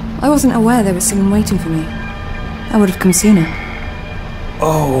 I wasn't aware there was someone waiting for me. I would have come sooner.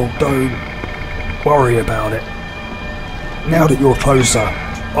 Oh, don't worry about it. Now that you're closer,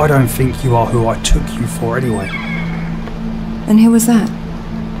 I don't think you are who I took you for anyway. And who was that?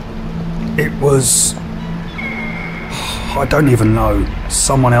 It was... I don't even know.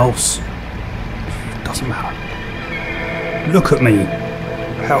 Someone else. Doesn't matter. Look at me.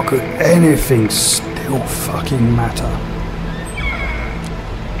 How could anything still fucking matter?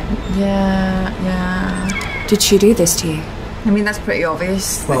 Yeah. Did she do this to you? I mean, that's pretty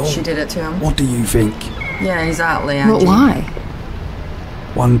obvious that she did it to him. What do you think? Yeah, exactly, But Angie. why?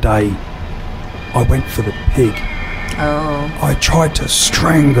 One day, I went for the pig. Oh. I tried to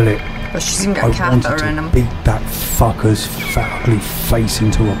strangle it. But she didn't get a I catheter wanted in to him. beat that fucker's fat ugly face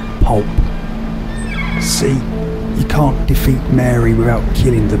into a pulp. See, you can't defeat Mary without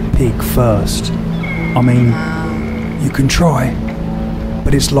killing the pig first. I mean, you can try,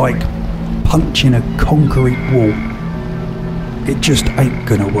 but it's like punching a concrete wall. It just ain't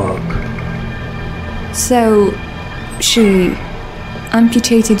gonna work. So, she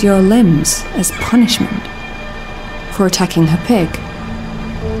amputated your limbs as punishment for attacking her pig?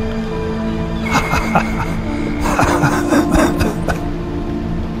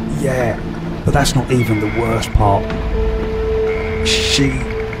 Yeah, but that's not even the worst part. She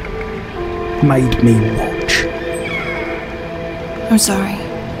made me watch. I'm sorry.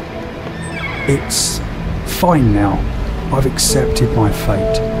 It's fine now. I've accepted my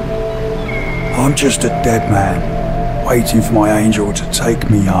fate. I'm just a dead man, waiting for my angel to take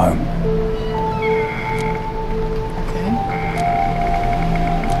me home. Okay.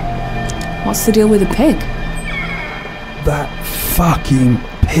 What's the deal with the pig? That fucking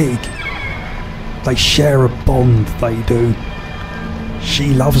pig. They share a bond, they do.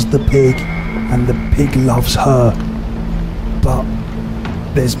 She loves the pig, and the pig loves her. But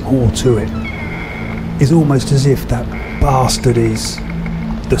there's more to it. It's almost as if that bastard is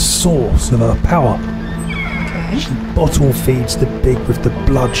the source of her power. Okay. She bottle feeds the pig with the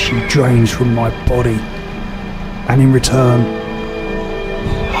blood she drains from my body. And in return,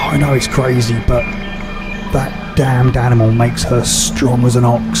 I know it's crazy, but that damned animal makes her strong as an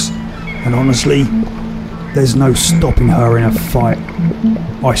ox. And honestly, there's no stopping her in a fight.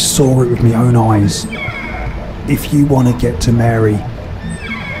 I saw it with my own eyes. If you want to get to Mary,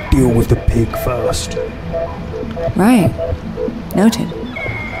 deal with the pig first. Right. Noted.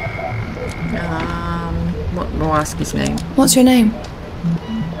 We'll ask his name. What's your name?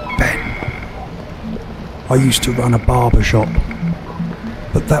 Ben. I used to run a barber shop.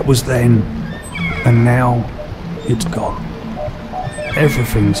 But that was then, and now it's gone.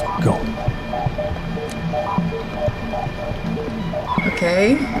 Everything's gone.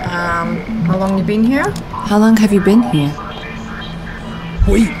 Okay, how long you been here? How long have you been here?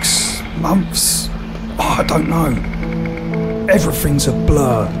 Weeks, months, I don't know. Everything's a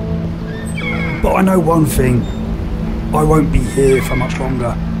blur. But I know one thing. I won't be here for much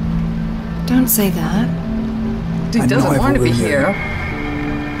longer. Don't say that. Dude doesn't want to be here.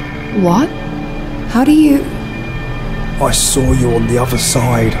 What? How do you... I saw you on the other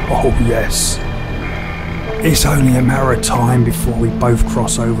side, oh yes. It's only a matter of time before we both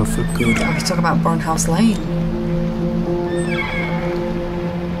cross over for good. We talk about Burnhouse Lane.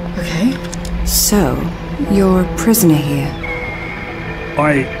 Okay. So, you're a prisoner here.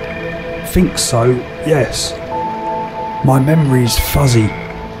 I think so, yes. My memory's fuzzy.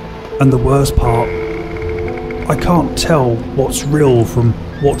 And the worst part, I can't tell what's real from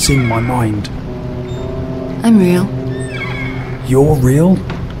what's in my mind. I'm real. You're real?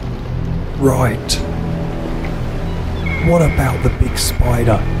 Right. What about the big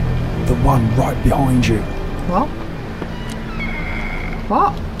spider? The one right behind you? What?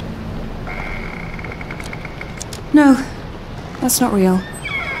 What? No, that's not real.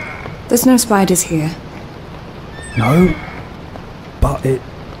 There's no spiders here. No, but it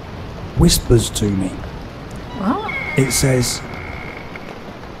whispers to me. What? It says,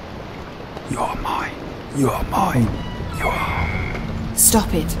 "You're mine, you're mine, you are."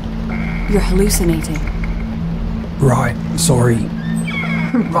 Stop it. You're hallucinating. Right, sorry.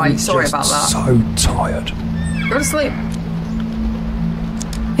 Right, sorry Just about that. so tired. Go to sleep.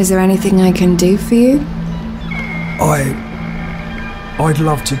 Is there anything I can do for you? I'd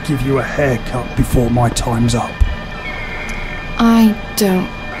love to give you a haircut before my time's up. I don't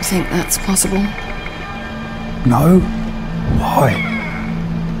think that's possible. No? Why?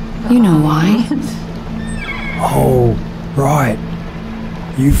 You know why. Oh, right.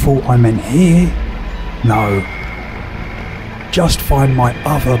 You thought I meant here? No. Just find my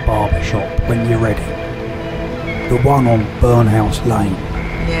other barber shop when you're ready. The one on Burnhouse Lane.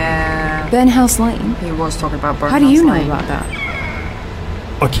 Yeah. Burnhouse Lane? He was talking about Burnhouse How do you know Lane. about that?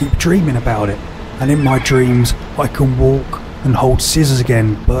 I keep dreaming about it, and in my dreams I can walk and hold scissors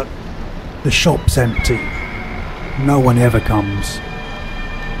again, but the shop's empty. No one ever comes.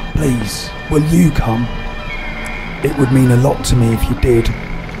 Please, will you come? It would mean a lot to me if you did.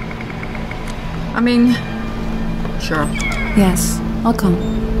 I mean, sure. Yes, I'll come.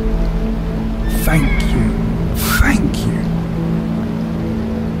 Thank you. Thank you.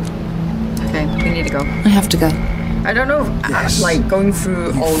 Okay, we need to go. I have to go. I don't know if Yes. like going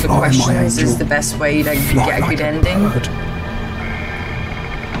through You all the fly, my questions is angel. the best way to Fly get a like good a ending. bird.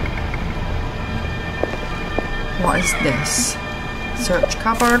 What is this? Search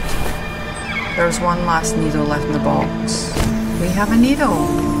cupboard. There's one last needle left in the box. We have a needle.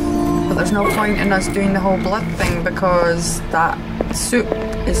 But there's no point in us doing the whole blood thing because that soup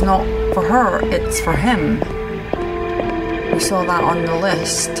is not for her, it's for him. We saw that on the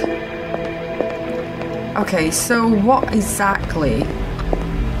list. Okay, so what exactly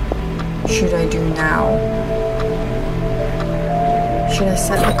should I do now? Should I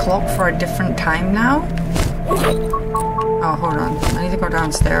set the clock for a different time now? Oh, hold on. I need to go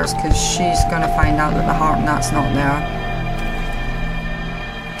downstairs because she's going to find out that the heart and that's not there.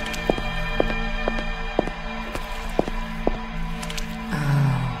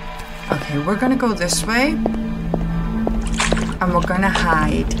 Oh. Okay, we're going to go this way. And we're going to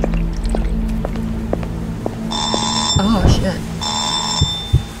hide. Oh, shit.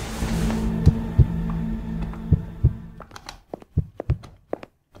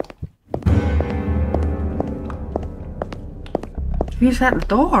 Who's at the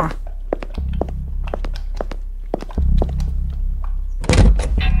door?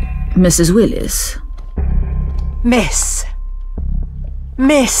 Mrs. Willis. Miss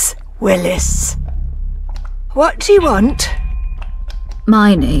Willis. What do you want?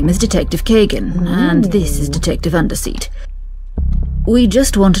 My name is Detective Kagan, and this is Detective Underseat. We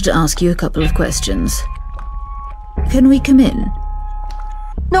just wanted to ask you a couple of questions. Can we come in?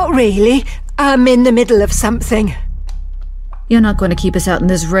 Not really. I'm in the middle of something. You're not going to keep us out in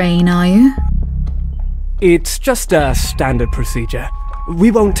this rain, are you? It's just a standard procedure.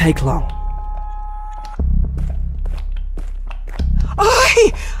 We won't take long.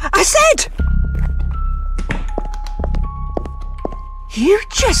 I said! You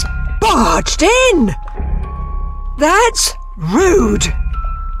just barged in! That's rude.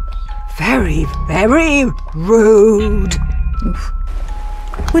 Very, very rude.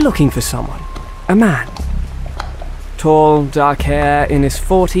 We're looking for someone. A man. Tall, dark hair, in his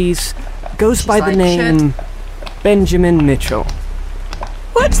 40s. Goes by the name Benjamin Mitchell.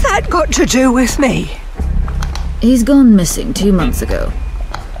 What's that got to do with me? He's gone missing 2 months ago.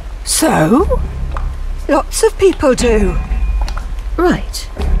 So? Lots of people do. Right,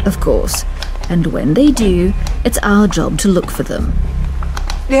 of course. And when they do, it's our job to look for them.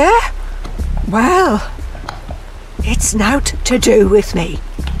 Yeah? Well, it's naught to do with me.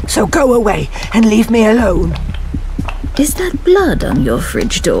 So go away and leave me alone. Is that blood on your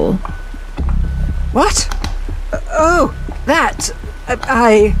fridge door? What? Oh, that.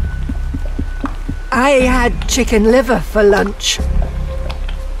 I had chicken liver for lunch.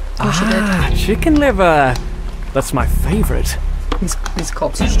 Chicken liver. That's my favourite. These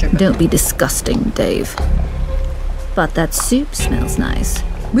cops are stupid. Don't be disgusting, Dave. But that soup smells nice.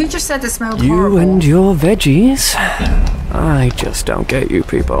 We just said it smelled You horrible. and your veggies. I just don't get you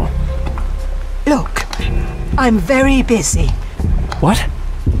people. Look, I'm very busy. What?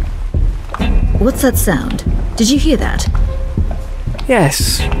 What's that sound? Did you hear that?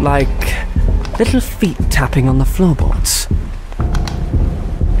 Yes, like little feet tapping on the floorboards.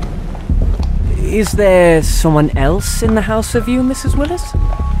 Is there someone else in the house of you, Mrs. Willis?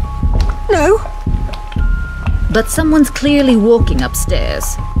 No, But someone's clearly walking upstairs.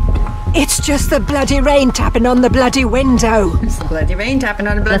 it's just the bloody rain tapping on the bloody window. It's the bloody rain tapping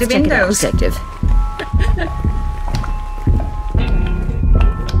on the bloody Let's check it out, windows. detective.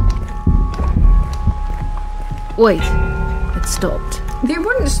 Wait, it stopped. They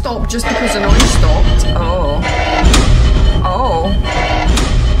wouldn't stop just because the noise stopped. Oh. Oh.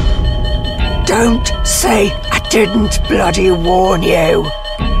 Don't say I didn't bloody warn you.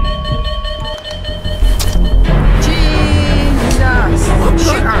 Jesus.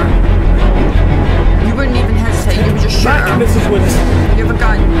 Shoot her. You wouldn't even hesitate. You would just shoot her. Mrs. Willis. You have a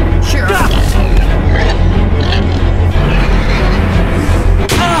gun. Shoot her.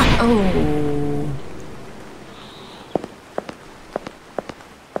 Oh.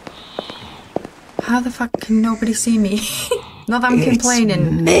 How the fuck can nobody see me? Not that I'm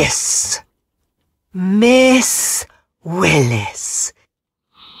complaining. Miss Willis.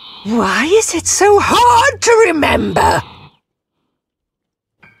 Why is it so hard to remember?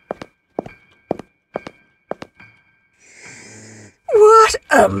 What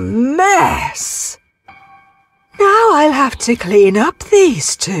a mess. Now I'll have to clean up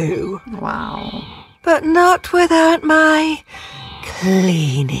these two. Wow. But not without my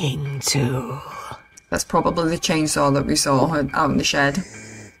cleaning tool. That's probably the chainsaw that we saw out in the shed.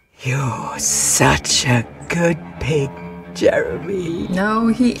 You're such a good pig, Jeremy. No,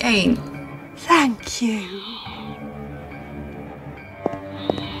 he ain't. Thank you.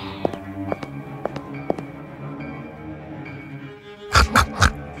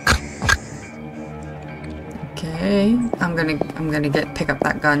 Okay, I'm gonna pick up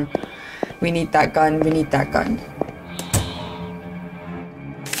that gun. We need that gun. We need that gun.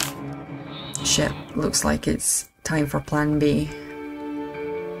 Shit, looks like it's time for Plan B.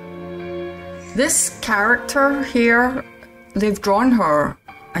 This character here, they've drawn her,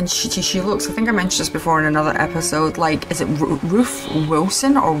 and she looks. I think I mentioned this before in another episode. Like, is it Ruth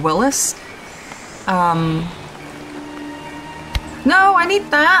Wilson or Willis? No, I need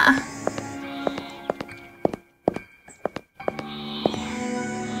that.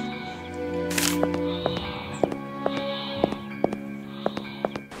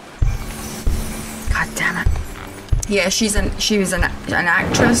 Yeah, she was an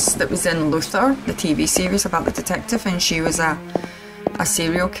actress that was in Luther, the TV series about the detective, and she was a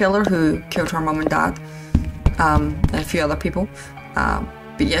serial killer who killed her mum and dad, and a few other people.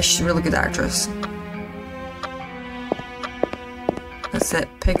 But yeah, she's a really good actress. That's it.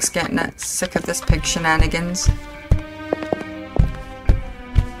 Pig's getting it. Sick of this pig shenanigans.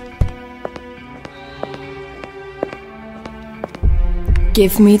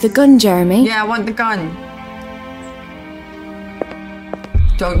 Give me the gun, Jeremy. Yeah, I want the gun.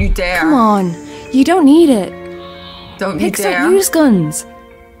 Don't you dare. Come on. You don't need it. Don't you Pigs dare. don't use guns.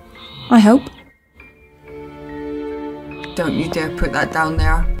 I hope. Don't you dare put that down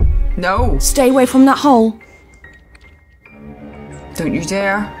there. No. Stay away from that hole. Don't you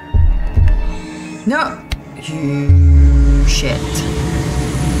dare. No. You shit.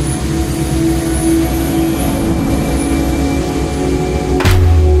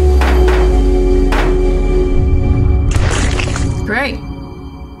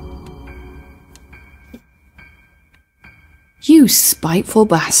 You spiteful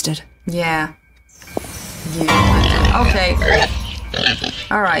bastard. Yeah. You. Okay.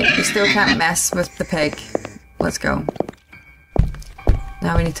 Alright, we still can't mess with the pig. Let's go.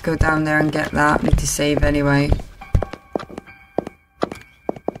 Now we need to go down there and get that. We need to save anyway.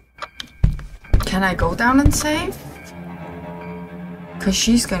 Can I go down and save? Because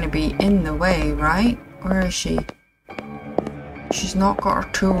she's going to be in the way, right? Where is she? She's not got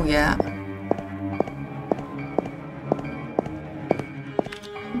her tool yet.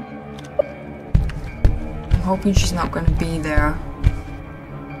 I'm hoping she's not going to be there.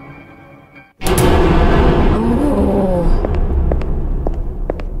 Oh.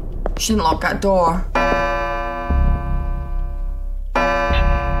 She didn't lock that door.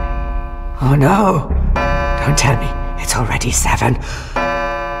 Oh no! Don't tell me it's already 7.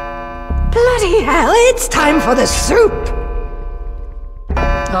 Bloody hell, it's time for the soup!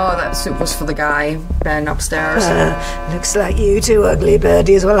 Oh, that soup was for the guy, Ben upstairs. Looks like you two ugly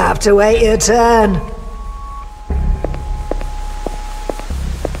birdies will have to wait your turn.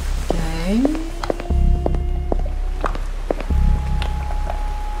 Okay.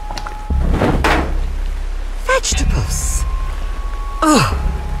 Vegetables. Oh!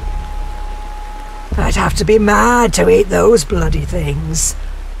 I'd have to be mad to eat those bloody things.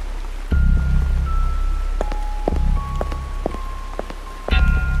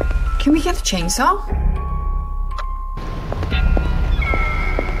 Can we get a chainsaw?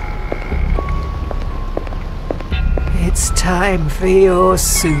 It's time for your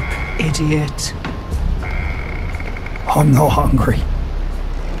soup, idiot. I'm not hungry.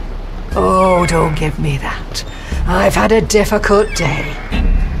 Oh, don't give me that. I've had a difficult day.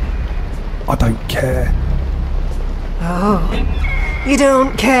 I don't care. Oh, you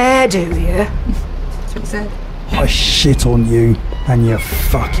don't care, do you? That's what he said. I shit on you and your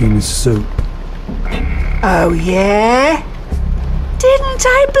fucking soup. Oh, yeah? Didn't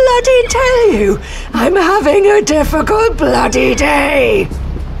I bloody tell you? I'm having a difficult bloody day.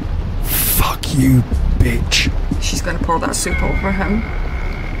 Fuck you, bitch. She's going to pour that soup over him.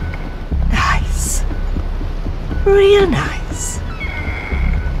 Nice. Real nice.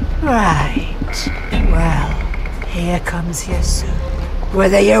 Right. Well, here comes your soup.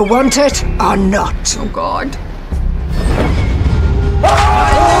 Whether you want it or not. Oh, God.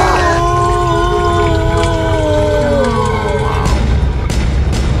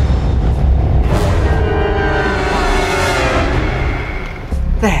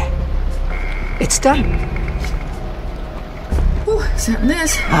 There. It's done. Oh, certainly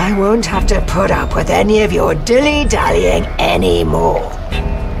is. I won't have to put up with any of your dilly-dallying anymore.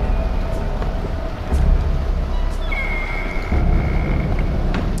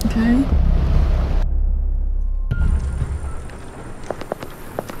 Okay.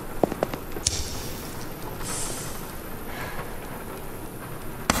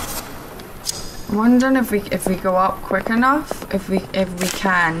 I'm wondering if we go up quick enough, if we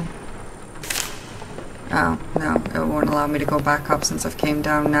can. Oh no, it won't allow me to go back up since I've came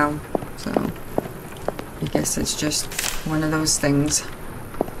down now. So I guess it's just one of those things.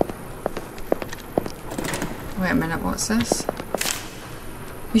 Wait a minute, what's this?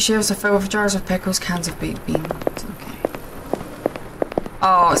 These shelves are full of jars of pickles, cans of baked beans. Okay.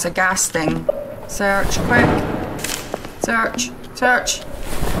 Oh, it's a gas thing. Search, quick. Search, search.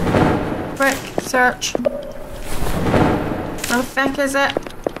 Quick, search. How thick is it?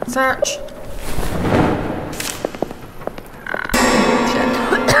 Search. Shit.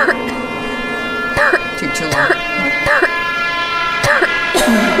 Took too long.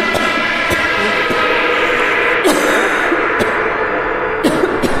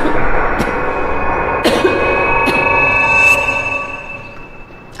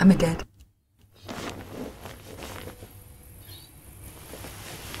 I'm a dead.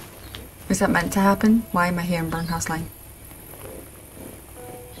 Was that meant to happen? Why am I here in Burnhouse Lane?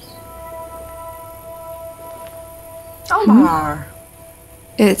 Omar!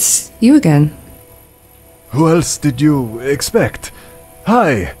 It's you again. Who else did you expect?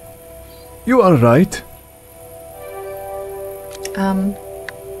 Hi. You all right?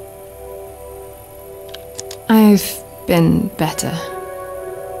 I've been better.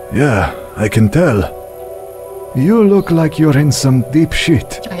 Yeah, I can tell. You look like you're in some deep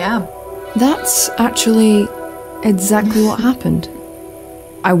shit. I am. That's actually exactly what happened.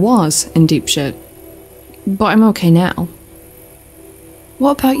 I was in deep shit, but I'm okay now.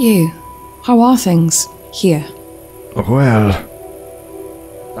 What about you? How are things here? Well,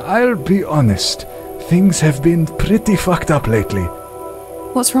 I'll be honest. Things have been pretty fucked up lately.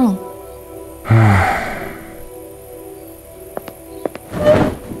 What's wrong?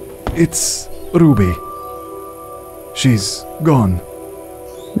 It's Ruby. She's gone.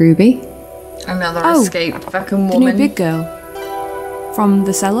 Ruby? Another Oh, escaped fucking The new woman. big girl. From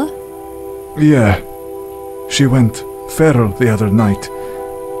the cellar? Yeah. She went feral the other night.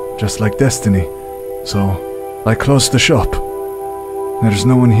 Just like Destiny. So, I closed the shop. There's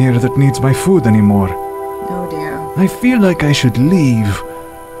no one here that needs my food anymore. Oh dear. I feel like I should leave,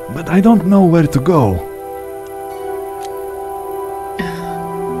 but I don't know where to go.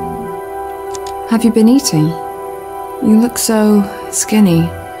 Have you been eating? You look so skinny.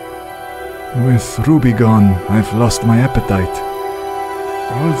 With Ruby gone, I've lost my appetite.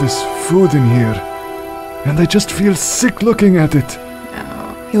 All this food in here, and I just feel sick looking at it.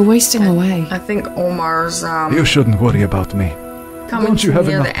 You're wasting away. I think Omar's You shouldn't worry about me. coming Don't you have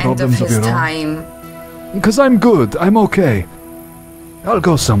near enough the end of problems of his your own? time. Because I'm good, I'm okay. I'll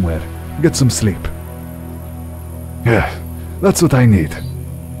go somewhere, get some sleep. Yeah, that's what I need.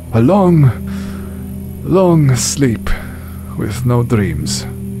 A long sleep with no dreams.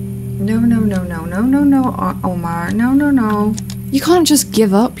 No, Omar. No. You can't just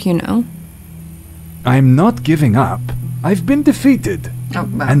give up, you know. I'm not giving up. I've been defeated. Oh,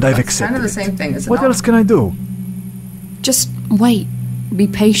 well, And I've that's accepted kind of the it. same thing, isn't it? What else can I do? Just wait. Be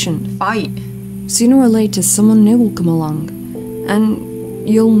patient. Fight. Sooner or later, someone new will come along. And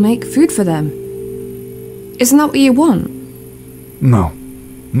you'll make food for them. Isn't that what you want? No,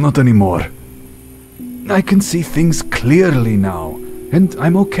 not anymore. I can see things clearly now, and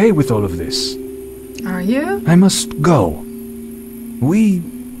I'm okay with all of this. Are you? I must go. We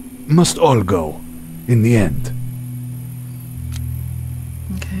must all go, in the end.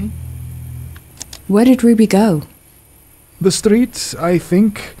 Okay. Where did Ruby go? The street, I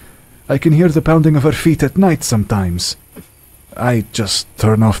think. I can hear the pounding of her feet at night sometimes. I just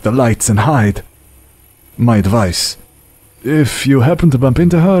turn off the lights and hide. My advice: if you happen to bump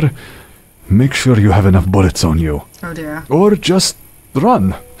into her, make sure you have enough bullets on you. Oh dear. Or just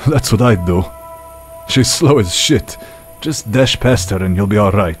run. That's what I'd do. She's slow as shit. Just dash past her and you'll be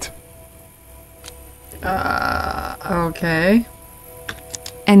alright. Okay.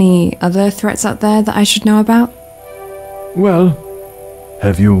 Any other threats out there that I should know about? Well,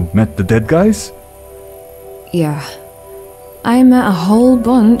 have you met the dead guys? Yeah. I met a whole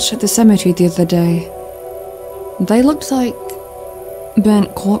bunch at the cemetery the other day. They looked like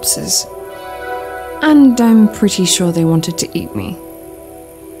burnt corpses. And I'm pretty sure they wanted to eat me.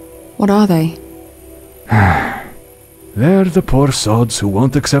 What are they? They're the poor sods who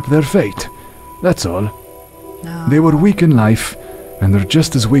won't accept their fate. That's all. No. They were weak in life, and they're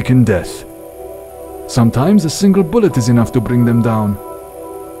just as weak in death. Sometimes a single bullet is enough to bring them down.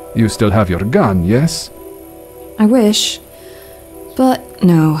 You still have your gun, yes? I wish. But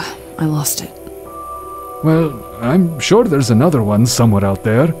no, I lost it. Well, I'm sure there's another one somewhere out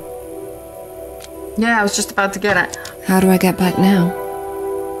there. Yeah, I was just about to get it. How do I get back now?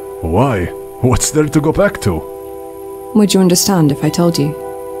 Why? What's there to go back to? Would you understand if I told you?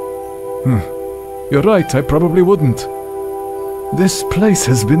 You're right, I probably wouldn't. This place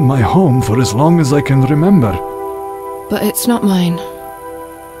has been my home for as long as I can remember. But it's not mine.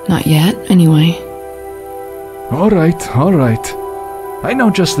 Not yet, anyway. Alright. I know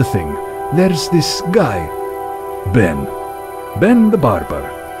just the thing. There's this guy, Ben. Ben the barber.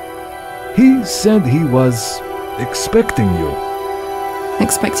 He said he was expecting you.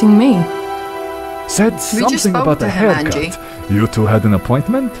 Expecting me? Said We just something spoke about to a him, haircut. Angie. You two had an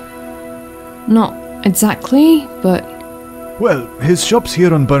appointment? Not exactly, but Well, his shop's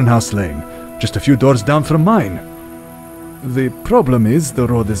here on Burnhouse Lane, just a few doors down from mine. The problem is the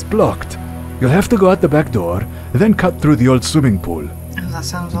road is blocked. You'll have to go out the back door, then cut through the old swimming pool. Oh, that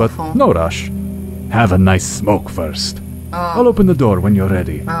sounds But awful. no rush. Have a nice smoke first. Oh. I'll open the door when you're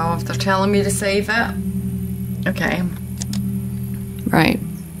ready. Oh, if they're telling me to save it. Okay. right.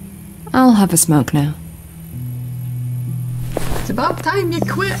 I'll have a smoke now. It's about time you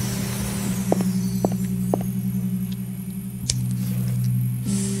quit.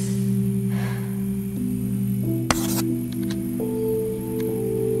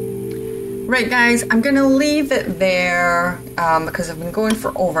 Right, guys, I'm going to leave it there because I've been going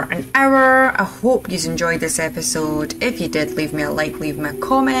for over an hour. I hope you enjoyed this episode. If you did, leave me a like, leave me a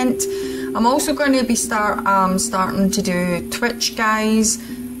comment. I'm also going to be starting to do Twitch, guys,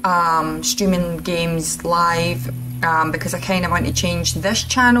 streaming games live because I kind of want to change this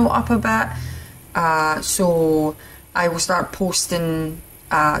channel up a bit. So I will start posting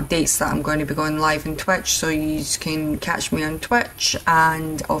dates that I'm going to be going live on Twitch, so you can catch me on Twitch,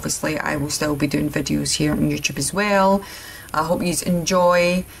 and obviously I will still be doing videos here on YouTube as well. I hope you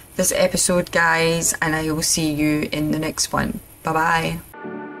enjoy this episode, guys, and I will see you in the next one. Bye bye.